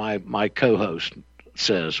Winters, my co-host,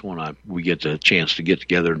 says when we get the chance to get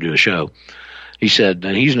together and do a show, he said,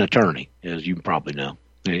 and he's an attorney, as you probably know,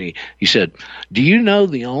 and he said, do you know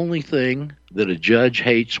the only thing that a judge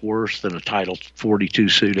hates worse than a Title 42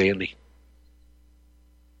 suit, Andy?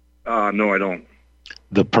 No, I don't.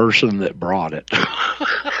 The person that brought it.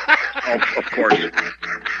 Of course.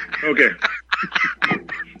 Okay.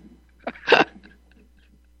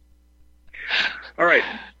 All right.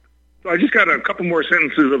 So I just got a couple more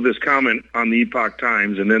sentences of this comment on the Epoch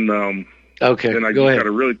Times, and then then I just got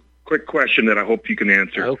a really quick question that I hope you can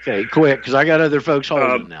answer. Okay, quick, because I got other folks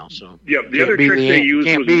holding now. So yeah, the other trick they used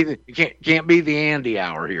can't be the Andy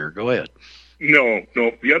hour here. Go ahead. No.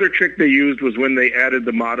 The other trick they used was when they added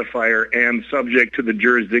the modifier "and subject to the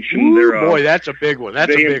jurisdiction thereof." Boy, that's a big one.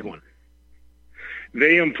 That's a big one.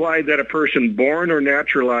 They implied that a person born or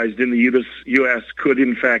naturalized in the U.S. could,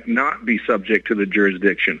 in fact, not be subject to the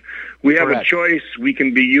jurisdiction. We have a choice. We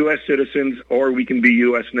can be U.S. citizens or we can be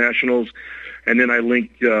U.S. nationals. And then I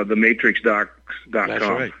linked the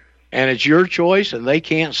matrixdocs.com. And it's your choice, and they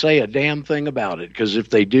can't say a damn thing about it, because if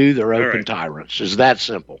they do, they're open tyrants. It's that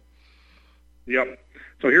simple. Yep.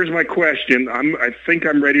 So here's my question. I think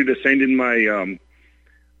I'm ready to send in my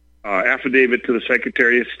affidavit to the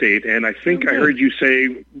Secretary of State, and I think I heard you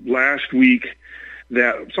say last week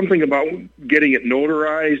that something about getting it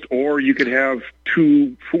notarized, or you could have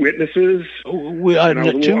two witnesses. Two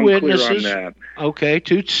witnesses. On that. Okay,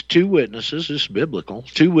 two witnesses is biblical.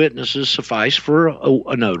 Two witnesses suffice for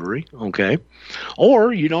a notary. Okay,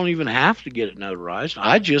 or you don't even have to get it notarized.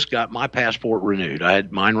 I just got my passport renewed.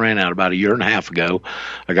 Mine ran out about a year and a half ago.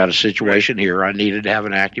 I got a situation here. I needed to have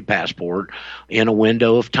an active passport in a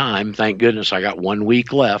window of time. Thank goodness I got 1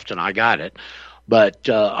 week left, and I got it. But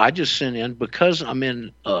I just sent in, because I'm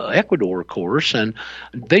in Ecuador, of course, and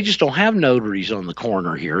they just don't have notaries on the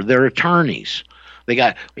corner here. They're attorneys. They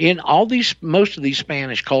got most of these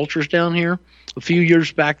Spanish cultures down here. A few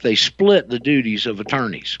years back, they split the duties of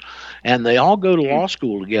attorneys, and they all go to law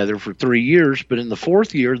school together for 3 years. But in the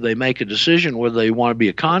fourth year, they make a decision whether they want to be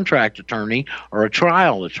a contract attorney or a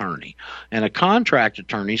trial attorney. And a contract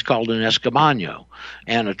attorney is called an escribano,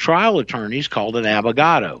 and a trial attorney is called an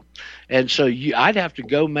abogado. And so I'd have to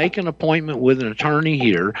go make an appointment with an attorney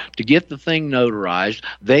here to get the thing notarized.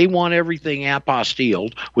 They want everything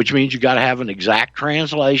apostilled, which means you got to have an exact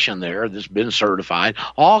translation there that's been certified,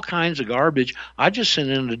 all kinds of garbage. I just sent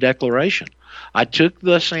in a declaration. I took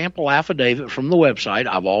the sample affidavit from the website.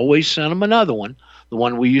 I've always sent them another one, the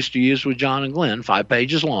one we used to use with John and Glenn, 5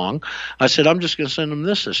 pages long. I said, I'm just going to send them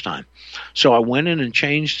this time. So I went in and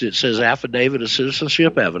changed it. It says affidavit of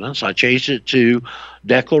citizenship evidence. I changed it to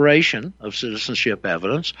declaration of citizenship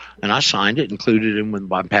evidence, and I signed it, included it with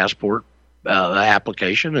my passport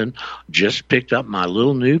application, and just picked up my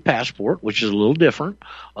little new passport, which is a little different,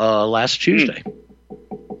 last Tuesday.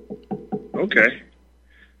 Okay.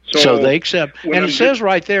 So they accept, and it says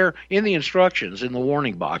right there in the instructions, in the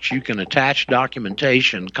warning box, you can attach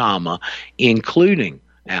documentation, including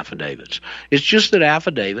affidavits. It's just that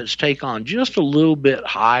affidavits take on just a little bit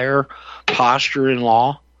higher posture in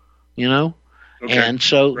law, Okay. And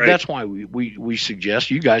so that's why we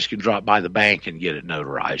suggest you guys can drop by the bank and get it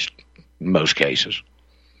notarized in most cases.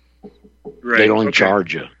 Right. They don't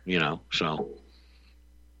charge you, so.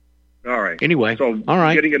 All right. Anyway, so all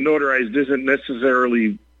right. Getting it notarized isn't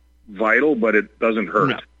necessarily vital, but it doesn't hurt.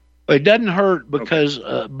 No, it doesn't hurt because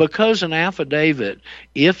an affidavit,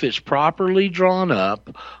 if it's properly drawn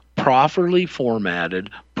up, properly formatted,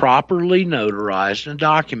 properly notarized and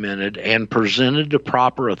documented, and presented to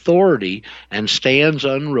proper authority and stands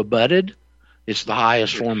unrebutted, it's the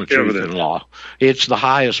highest form of truth in law. It's the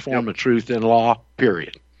highest form of truth in law,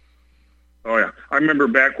 period. Oh, yeah. I remember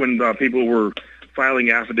back when people were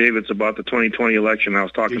filing affidavits about the 2020 election. I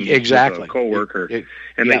was talking to a coworker,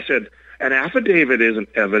 and they said, an affidavit isn't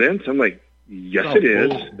evidence. I'm like, yes, it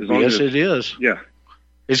is. It is. Yeah.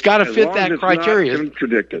 It's got to fit that criteria. It's not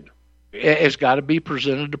contradicted. It's got to be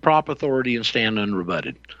presented to proper authority and stand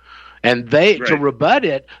unrebutted. And to rebut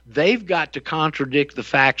it, they've got to contradict the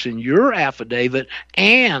facts in your affidavit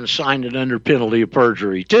and sign it under penalty of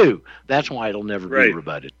perjury, too. That's why it'll never be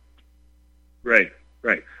rebutted. Right.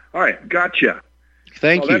 All right, gotcha.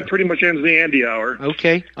 Thank you. That pretty much ends the Andy Hour.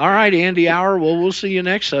 Okay. All right, Andy Hour. Well, we'll see you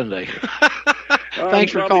next Sunday.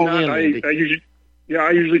 Thanks for calling in, Andy.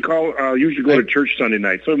 I usually go to church Sunday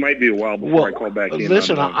night, so it might be a while before I call back in.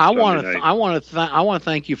 Listen, I want to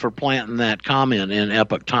thank you for planting that comment in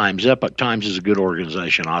Epoch Times. Epoch Times is a good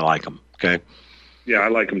organization. I like them. Okay. Yeah, I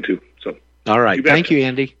like them too. So. All right. Thank you,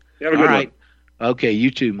 Andy. Have a good one. Okay, you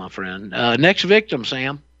too, my friend. Next victim,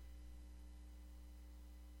 Sam.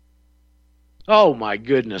 Oh, my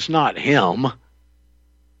goodness, not him.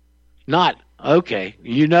 Okay.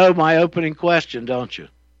 You know my opening question, don't you?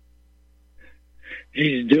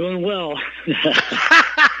 He's doing well.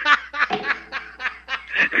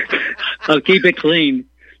 I'll keep it clean.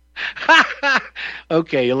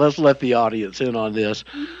 Okay, let's let the audience in on this.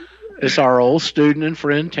 It's our old student and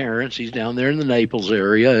friend, Terrence. He's down there in the Naples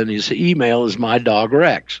area, and his email is my dog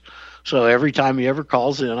Rex. So every time he ever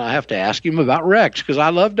calls in, I have to ask him about Rex because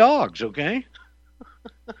I love dogs, okay?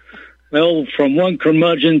 Well, from one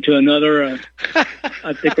curmudgeon to another,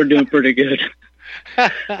 I think we're doing pretty good.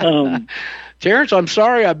 Terrence, I'm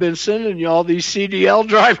sorry I've been sending you all these CDL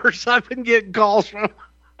drivers I've been getting calls from.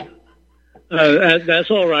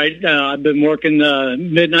 That's all right. I've been working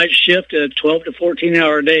midnight shift at 12 to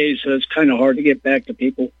 14-hour days, so it's kind of hard to get back to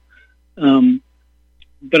people.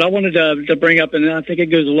 But I wanted to bring up, and I think it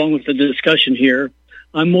goes along with the discussion here,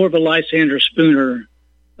 I'm more of a Lysander Spooner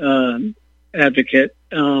advocate.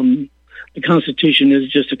 The Constitution is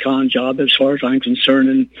just a con job as far as I'm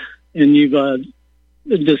concerned, and you've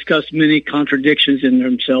discuss many contradictions in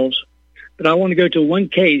themselves. But I want to go to one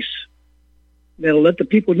case that'll let the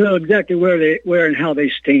people know exactly where and how they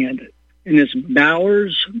stand. And it's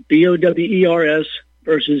Bowers, Bowers,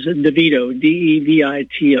 versus DeVito,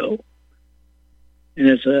 Devito. And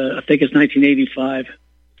it's, I think it's 1985.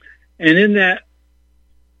 And in that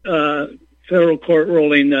federal court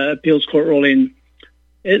ruling, appeals court ruling,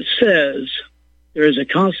 it says there is a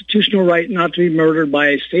constitutional right not to be murdered by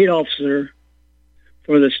a state officer,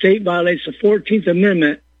 for the state violates the 14th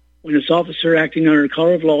Amendment when its officer acting under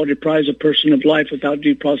color of law deprives a person of life without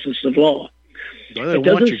due process of law. Well, they don't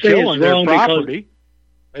want you killing their property.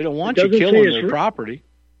 They don't want you killing their property.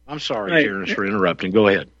 I'm sorry, right, Terrence, for interrupting. Go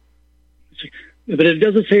ahead. But it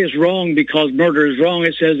doesn't say it's wrong because murder is wrong.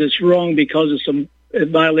 It says it's wrong because it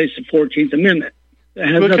violates the 14th Amendment. It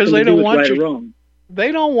has because they don't want right you. Or wrong.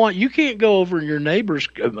 They don't want you. Can't go over in your neighbor's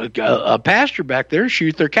pasture back there and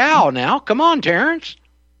shoot their cow. Now, come on, Terrence.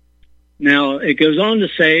 Now it goes on to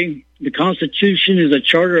say the Constitution is a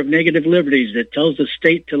charter of negative liberties that tells the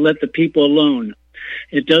state to let the people alone.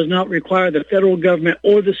 It does not require the federal government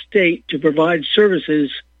or the state to provide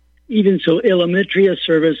services, even so elementary a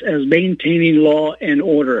service as maintaining law and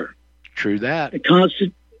order. True that.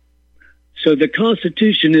 So the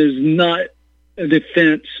Constitution is not a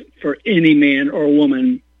defense for any man or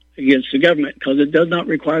woman against the government because it does not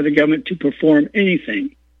require the government to perform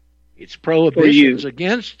anything. It's prohibitions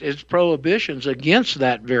against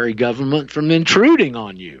that very government from intruding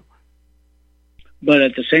on you. But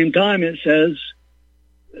at the same time, it says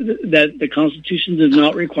that the Constitution does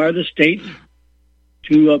not require the state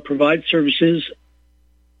to provide services,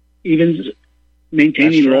 even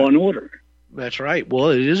maintaining law and order. That's right. Well,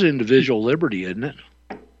 it is individual liberty, isn't it?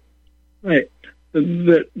 Right.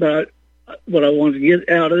 But what I want to get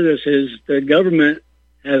out of this is the government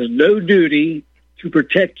has no duty to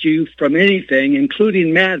protect you from anything,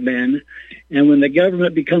 including madmen. And when the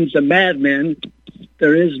government becomes a madman,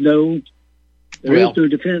 there is no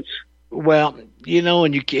defense. Well, and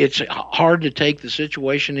it's hard to take the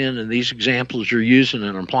situation in these examples you're using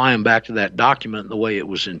and apply them back to that document the way it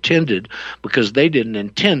was intended, because they didn't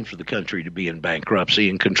intend for the country to be in bankruptcy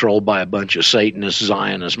and controlled by a bunch of Satanist,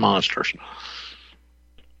 Zionist monsters.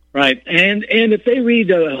 Right. And if they read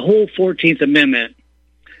the whole 14th Amendment,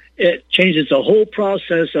 it changes the whole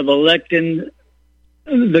process of electing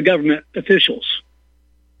the government officials.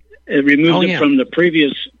 It removes it from the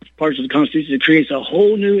previous parts of the Constitution. It creates a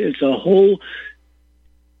whole new, it's a whole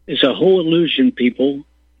illusion, people.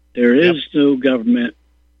 There is no government.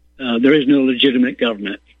 There is no legitimate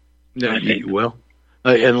government. No,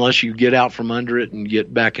 unless you get out from under it and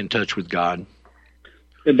get back in touch with God.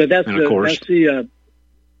 But that's the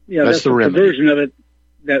version of it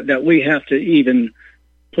that we have to even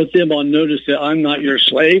put them on notice that I'm not your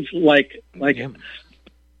slave.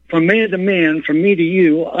 From man to man, from me to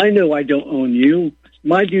you, I know I don't own you.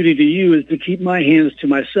 My duty to you is to keep my hands to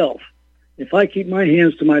myself. If I keep my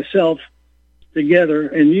hands to myself together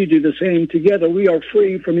and you do the same together, we are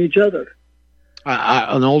free from each other.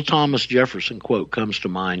 An old Thomas Jefferson quote comes to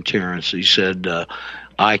mind, Terrence. He said,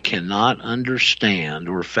 I cannot understand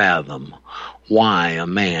or fathom why a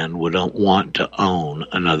man would want to own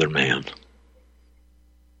another man.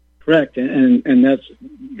 Correct, and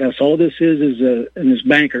that's all this is and it's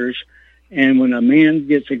bankers. And when a man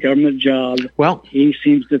gets a government job, he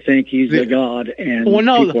seems to think he's a god, and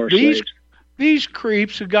people are slaves. These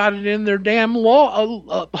creeps have got it in their damn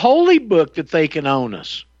law, holy book that they can own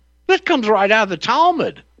us. That comes right out of the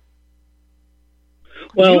Talmud.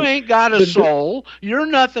 Well, you ain't got a soul. You're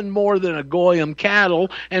nothing more than a goyim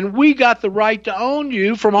cattle, and we got the right to own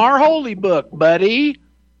you from our holy book, buddy.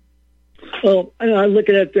 Well, I look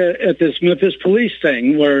at this Memphis police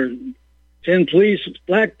thing where 10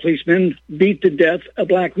 black policemen beat to death a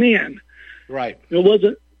black man. Right. It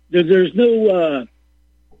wasn't. There's no.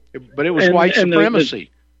 But it was white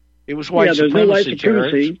supremacy. It was white supremacy. There's no white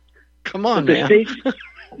supremacy. Come on, man.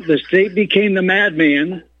 The state became the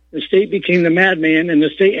madman. The state became the madman, and the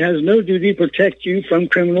state has no duty to protect you from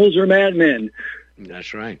criminals or madmen.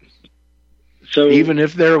 That's right. So even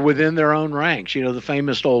if they're within their own ranks, the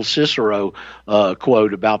famous old Cicero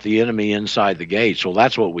quote about the enemy inside the gates. Well,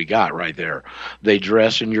 that's what we got right there. They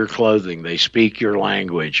dress in your clothing. They speak your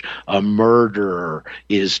language. A murderer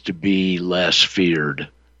is to be less feared.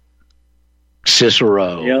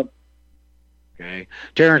 Cicero. Yep. Okay.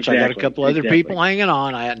 Terrence, exactly. I got a couple other people hanging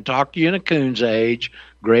on. I hadn't talked to you in a coon's age.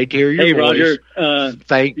 Great to hear your voice.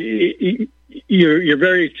 Roger. You're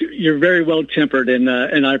very well tempered, and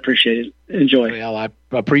I appreciate it. Enjoy. Well, I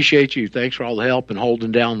appreciate you. Thanks for all the help and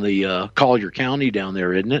holding down the Collier County down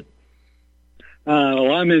there, isn't it?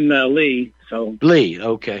 Well, I'm in Lee, So Lee,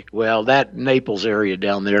 okay. Well, that Naples area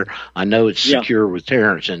down there, I know it's secure with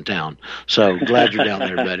Terrence in town. So glad you're down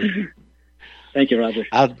there, buddy. Thank you, Roger.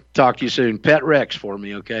 I'll talk to you soon. Pet Rex for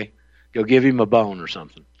me, okay? Go give him a bone or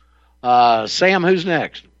something. Sam, who's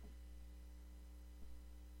next?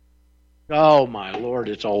 Oh, my Lord,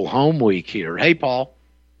 it's old home week here. Hey, Paul.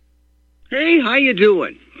 Hey, how you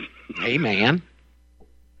doing? Hey, man.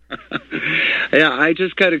 Yeah, I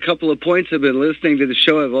just got a couple of points. I've been listening to the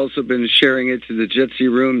show. I've also been sharing it to the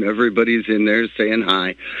Jitsi room. Everybody's in there saying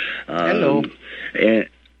hi. Hello.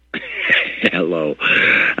 Hello.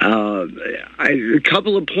 A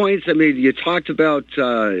couple of points. I mean, you talked about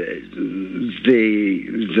the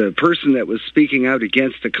person that was speaking out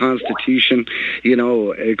against the Constitution,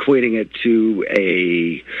 equating it to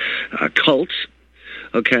a cult.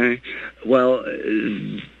 Okay. Well,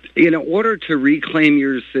 in order to reclaim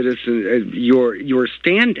your citizen, your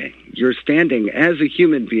standing as a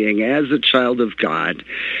human being, as a child of God,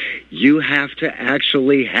 you have to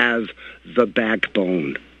actually have the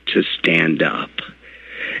backbone to stand up.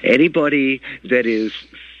 Anybody that is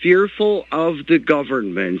fearful of the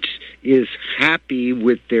government is happy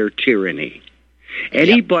with their tyranny.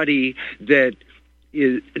 Anybody that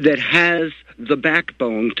has the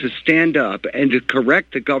backbone to stand up and to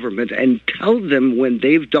correct the government and tell them when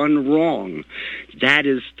they've done wrong, that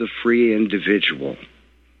is the free individual.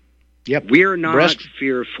 Yep. We're not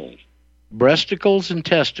fearful. Breasticles and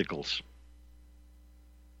testicles.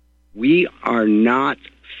 We are not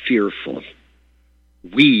fearful.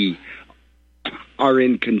 We are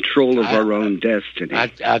in control of our own destiny.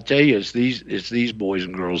 I tell you, it's these boys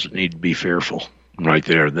and girls that need to be fearful. Right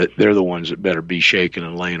there, they're the ones that better be shaking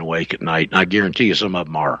and laying awake at night. And I guarantee you some of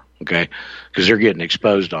them are, okay? Because they're getting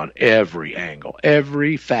exposed on every angle.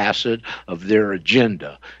 Every facet of their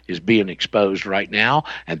agenda is being exposed right now,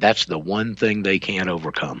 and that's the one thing they can't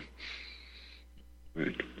overcome.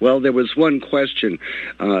 Right. Well, there was one question.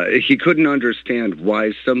 He couldn't understand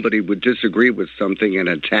why somebody would disagree with something and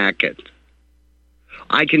attack it.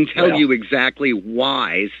 I can tell you exactly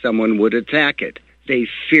why someone would attack it. They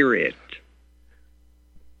fear it.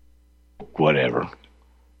 Whatever.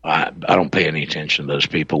 I don't pay any attention to those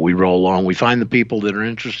people. We roll along. We find the people that are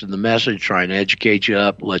interested in the message, try and educate you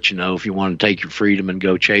up, let you know if you want to take your freedom and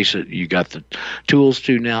go chase it. You got the tools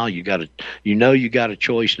to now. You got a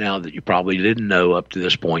choice now that you probably didn't know up to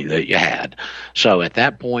this point that you had. So at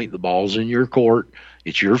that point, the ball's in your court.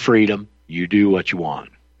 It's your freedom. You do what you want.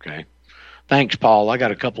 Okay. Thanks, Paul. I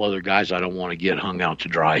got a couple other guys I don't want to get hung out to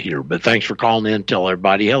dry here, but thanks for calling in. Tell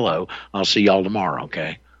everybody hello. I'll see y'all tomorrow.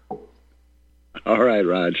 Okay. All right,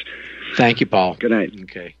 Raj. Thank you, Paul. Good night.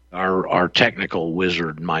 Okay. Our technical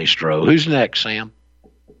wizard maestro. Who's next, Sam?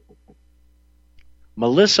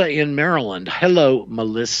 Melissa in Maryland. Hello,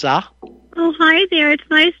 Melissa. Oh, hi there. It's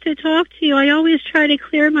nice to talk to you. I always try to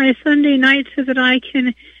clear my Sunday night so that I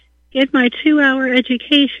can get my 2-hour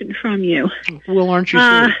education from you. Well, aren't you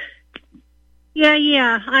sure?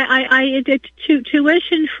 Yeah. I did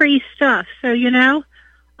tuition-free stuff, so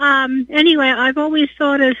Anyway, I've always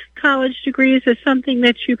thought of college degrees as something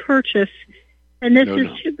that you purchase, and this is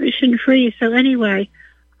tuition-free. So anyway,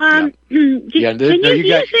 you can't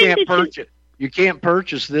purchase. You can't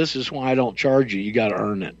purchase this. Is why I don't charge you. You got to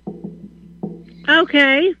earn it.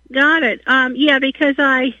 Okay, got it. Because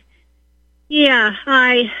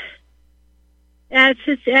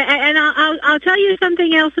and I'll tell you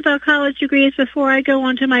something else about college degrees before I go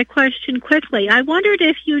on to my question quickly. I wondered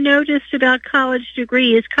if you noticed about college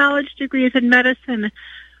degrees. College degrees in medicine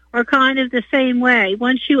are kind of the same way.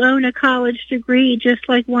 Once you own a college degree, just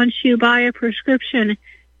like once you buy a prescription,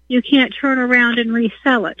 you can't turn around and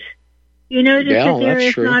resell it. You notice that there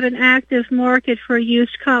is not an active market for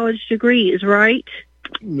used college degrees, right?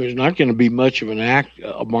 There's not going to be much of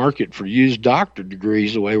a market for used doctor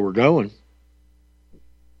degrees the way we're going.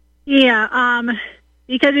 Yeah,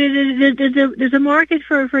 because there's a market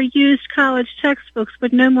for used college textbooks,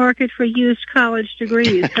 but no market for used college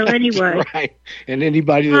degrees. So anyway, right. And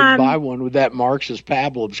anybody that buy one with that Marxist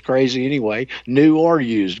pablum's crazy anyway, new or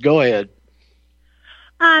used. Go ahead.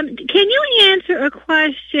 Can you answer a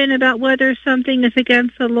question about whether something is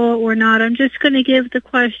against the law or not? I'm just going to give the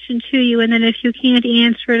question to you, and then if you can't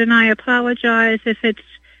answer it, and I apologize if it's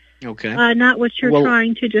not what you're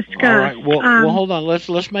trying to discuss. All right. Well, hold on.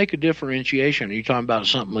 Let's make a differentiation. Are you talking about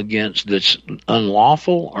something against that's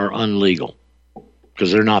unlawful or unlegal?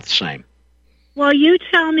 Because they're not the same. Well, you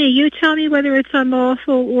tell me. You tell me whether it's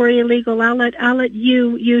unlawful or illegal. I'll let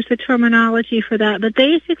you use the terminology for that. But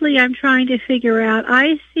basically, I'm trying to figure out.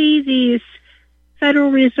 I see these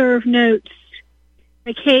Federal Reserve notes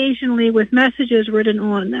occasionally with messages written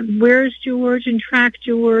on them. Where's George and track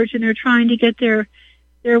George, and they're trying to get their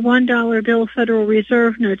 $1 bill Federal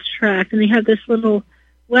Reserve notes tracked, and they have this little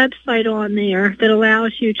website on there that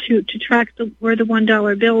allows you to track where the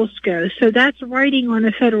 $1 bills go. So that's writing on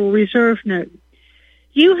a Federal Reserve note.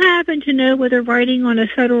 Do you happen to know whether writing on a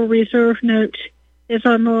Federal Reserve note is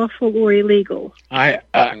unlawful or illegal? I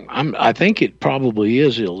think it probably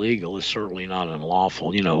is illegal. It's certainly not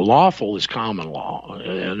unlawful. Lawful is common law,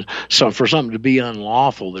 and so for something to be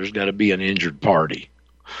unlawful, there's got to be an injured party.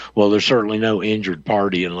 Well, there's certainly no injured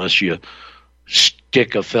party unless you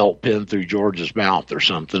stick a felt pen through George's mouth or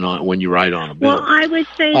something when you write on a bill. Well, I would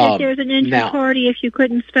say that there's an injured party if you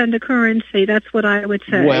couldn't spend a currency. That's what I would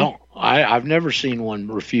say. Well, I've never seen one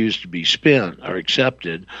refuse to be spent or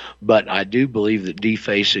accepted, but I do believe that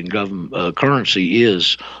defacing government currency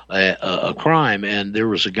is a crime. And there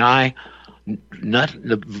was a guy,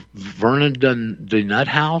 Vernon the Nut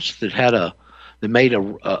House, that made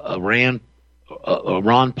a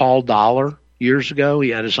Ron Paul dollar years ago.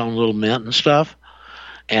 He had his own little mint and stuff.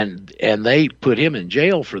 And they put him in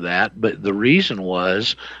jail for that, but the reason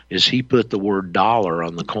is he put the word dollar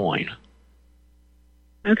on the coin.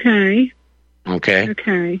 Okay.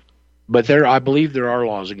 But I believe there are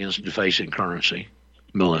laws against defacing currency,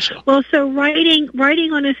 Melissa. Well, so writing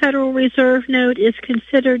on a Federal Reserve note is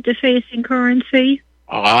considered defacing currency?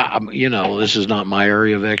 This is not my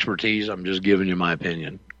area of expertise. I'm just giving you my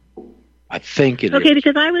opinion. I think it is. Okay,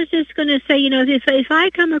 because I was just going to say, if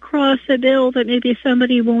I come across a bill that maybe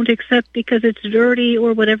somebody won't accept because it's dirty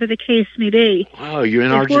or whatever the case may be. Oh, you're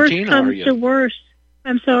in Argentina, are you? Worst comes to worst.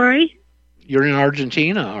 I'm sorry? You're in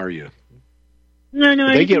Argentina, are you? No,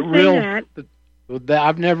 I didn't say that.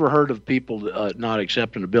 I've never heard of people not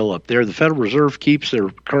accepting a bill up there. The Federal Reserve keeps their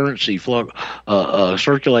currency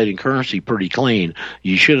circulating currency pretty clean.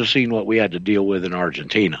 You should have seen what we had to deal with in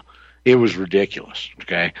Argentina. It was ridiculous,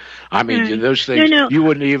 okay? I mean, those things, you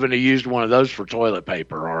wouldn't even have used one of those for toilet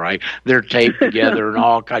paper, all right? They're taped together and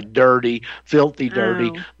all kind of dirty, filthy dirty.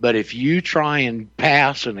 Oh. But if you try and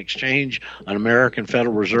pass and exchange an American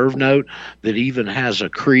Federal Reserve note that even has a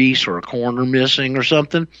crease or a corner missing or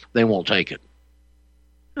something, they won't take it.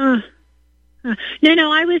 No,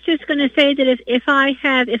 I was just going to say that if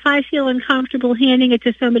I feel uncomfortable handing it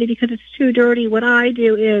to somebody because it's too dirty, what I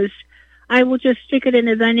do is I will just stick it in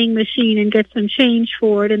a vending machine and get some change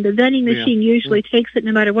for it, and the vending machine usually takes it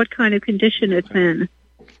no matter what kind of condition it's in.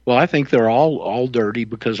 Well, I think they're all dirty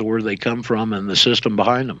because of where they come from and the system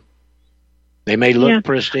behind them. They may look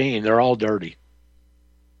pristine. They're all dirty.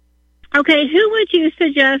 Okay, who would you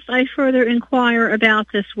suggest I further inquire about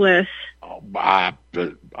this with? I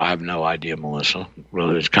have no idea, Melissa.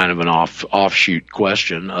 Well, it's kind of an offshoot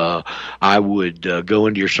question. I would go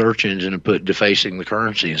into your search engine and put defacing the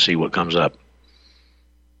currency and see what comes up.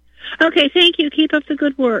 Okay, thank you. Keep up the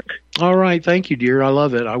good work. All right, thank you, dear. I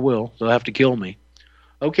love it. I will. They'll have to kill me.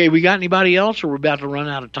 Okay, we got anybody else, or we're about to run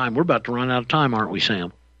out of time? We're about to run out of time, aren't we,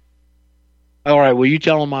 Sam? All right, well, you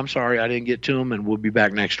tell them I'm sorry I didn't get to them, and we'll be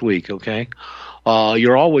back next week, okay?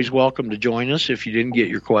 You're always welcome to join us if you didn't get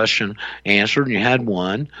your question answered and you had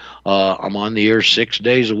one. I'm on the air 6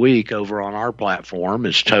 days a week over on our platform.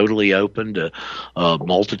 It's totally open to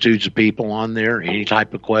multitudes of people on there. Any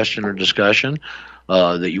type of question or discussion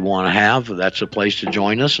that you want to have, that's a place to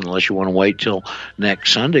join us, unless you want to wait till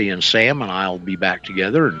next Sunday. And Sam and I will be back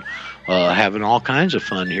together and having all kinds of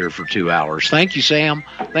fun here for 2 hours. Thank you, Sam.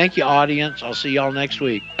 Thank you, audience. I'll see y'all next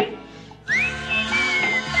week.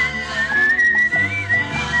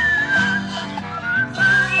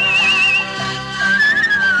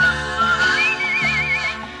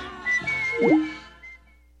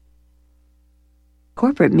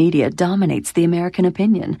 Corporate media dominates the American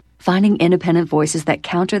opinion. Finding independent voices that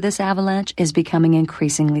counter this avalanche is becoming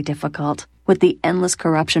increasingly difficult. With the endless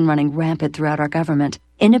corruption running rampant throughout our government,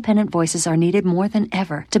 independent voices are needed more than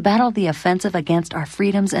ever to battle the offensive against our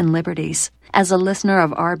freedoms and liberties. As a listener of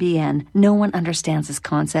RBN, no one understands this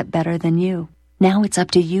concept better than you. Now it's up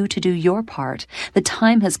to you to do your part. The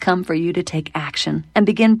time has come for you to take action and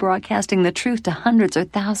begin broadcasting the truth to hundreds or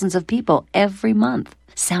thousands of people every month.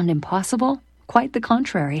 Sound impossible? Quite the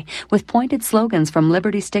contrary. With pointed slogans from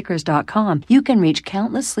LibertyStickers.com, you can reach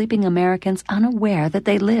countless sleeping Americans unaware that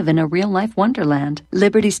they live in a real-life wonderland.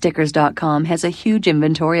 LibertyStickers.com has a huge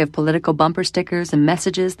inventory of political bumper stickers and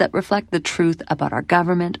messages that reflect the truth about our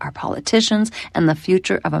government, our politicians, and the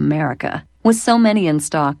future of America. With so many in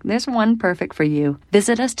stock, there's one perfect for you.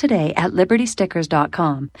 Visit us today at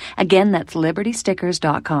LibertyStickers.com. Again, that's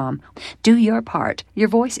LibertyStickers.com. Do your part. Your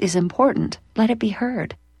voice is important. Let it be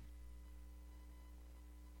heard.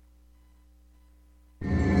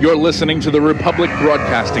 You're listening to the Republic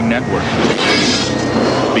Broadcasting Network.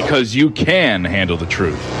 Because you can handle the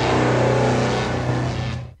truth.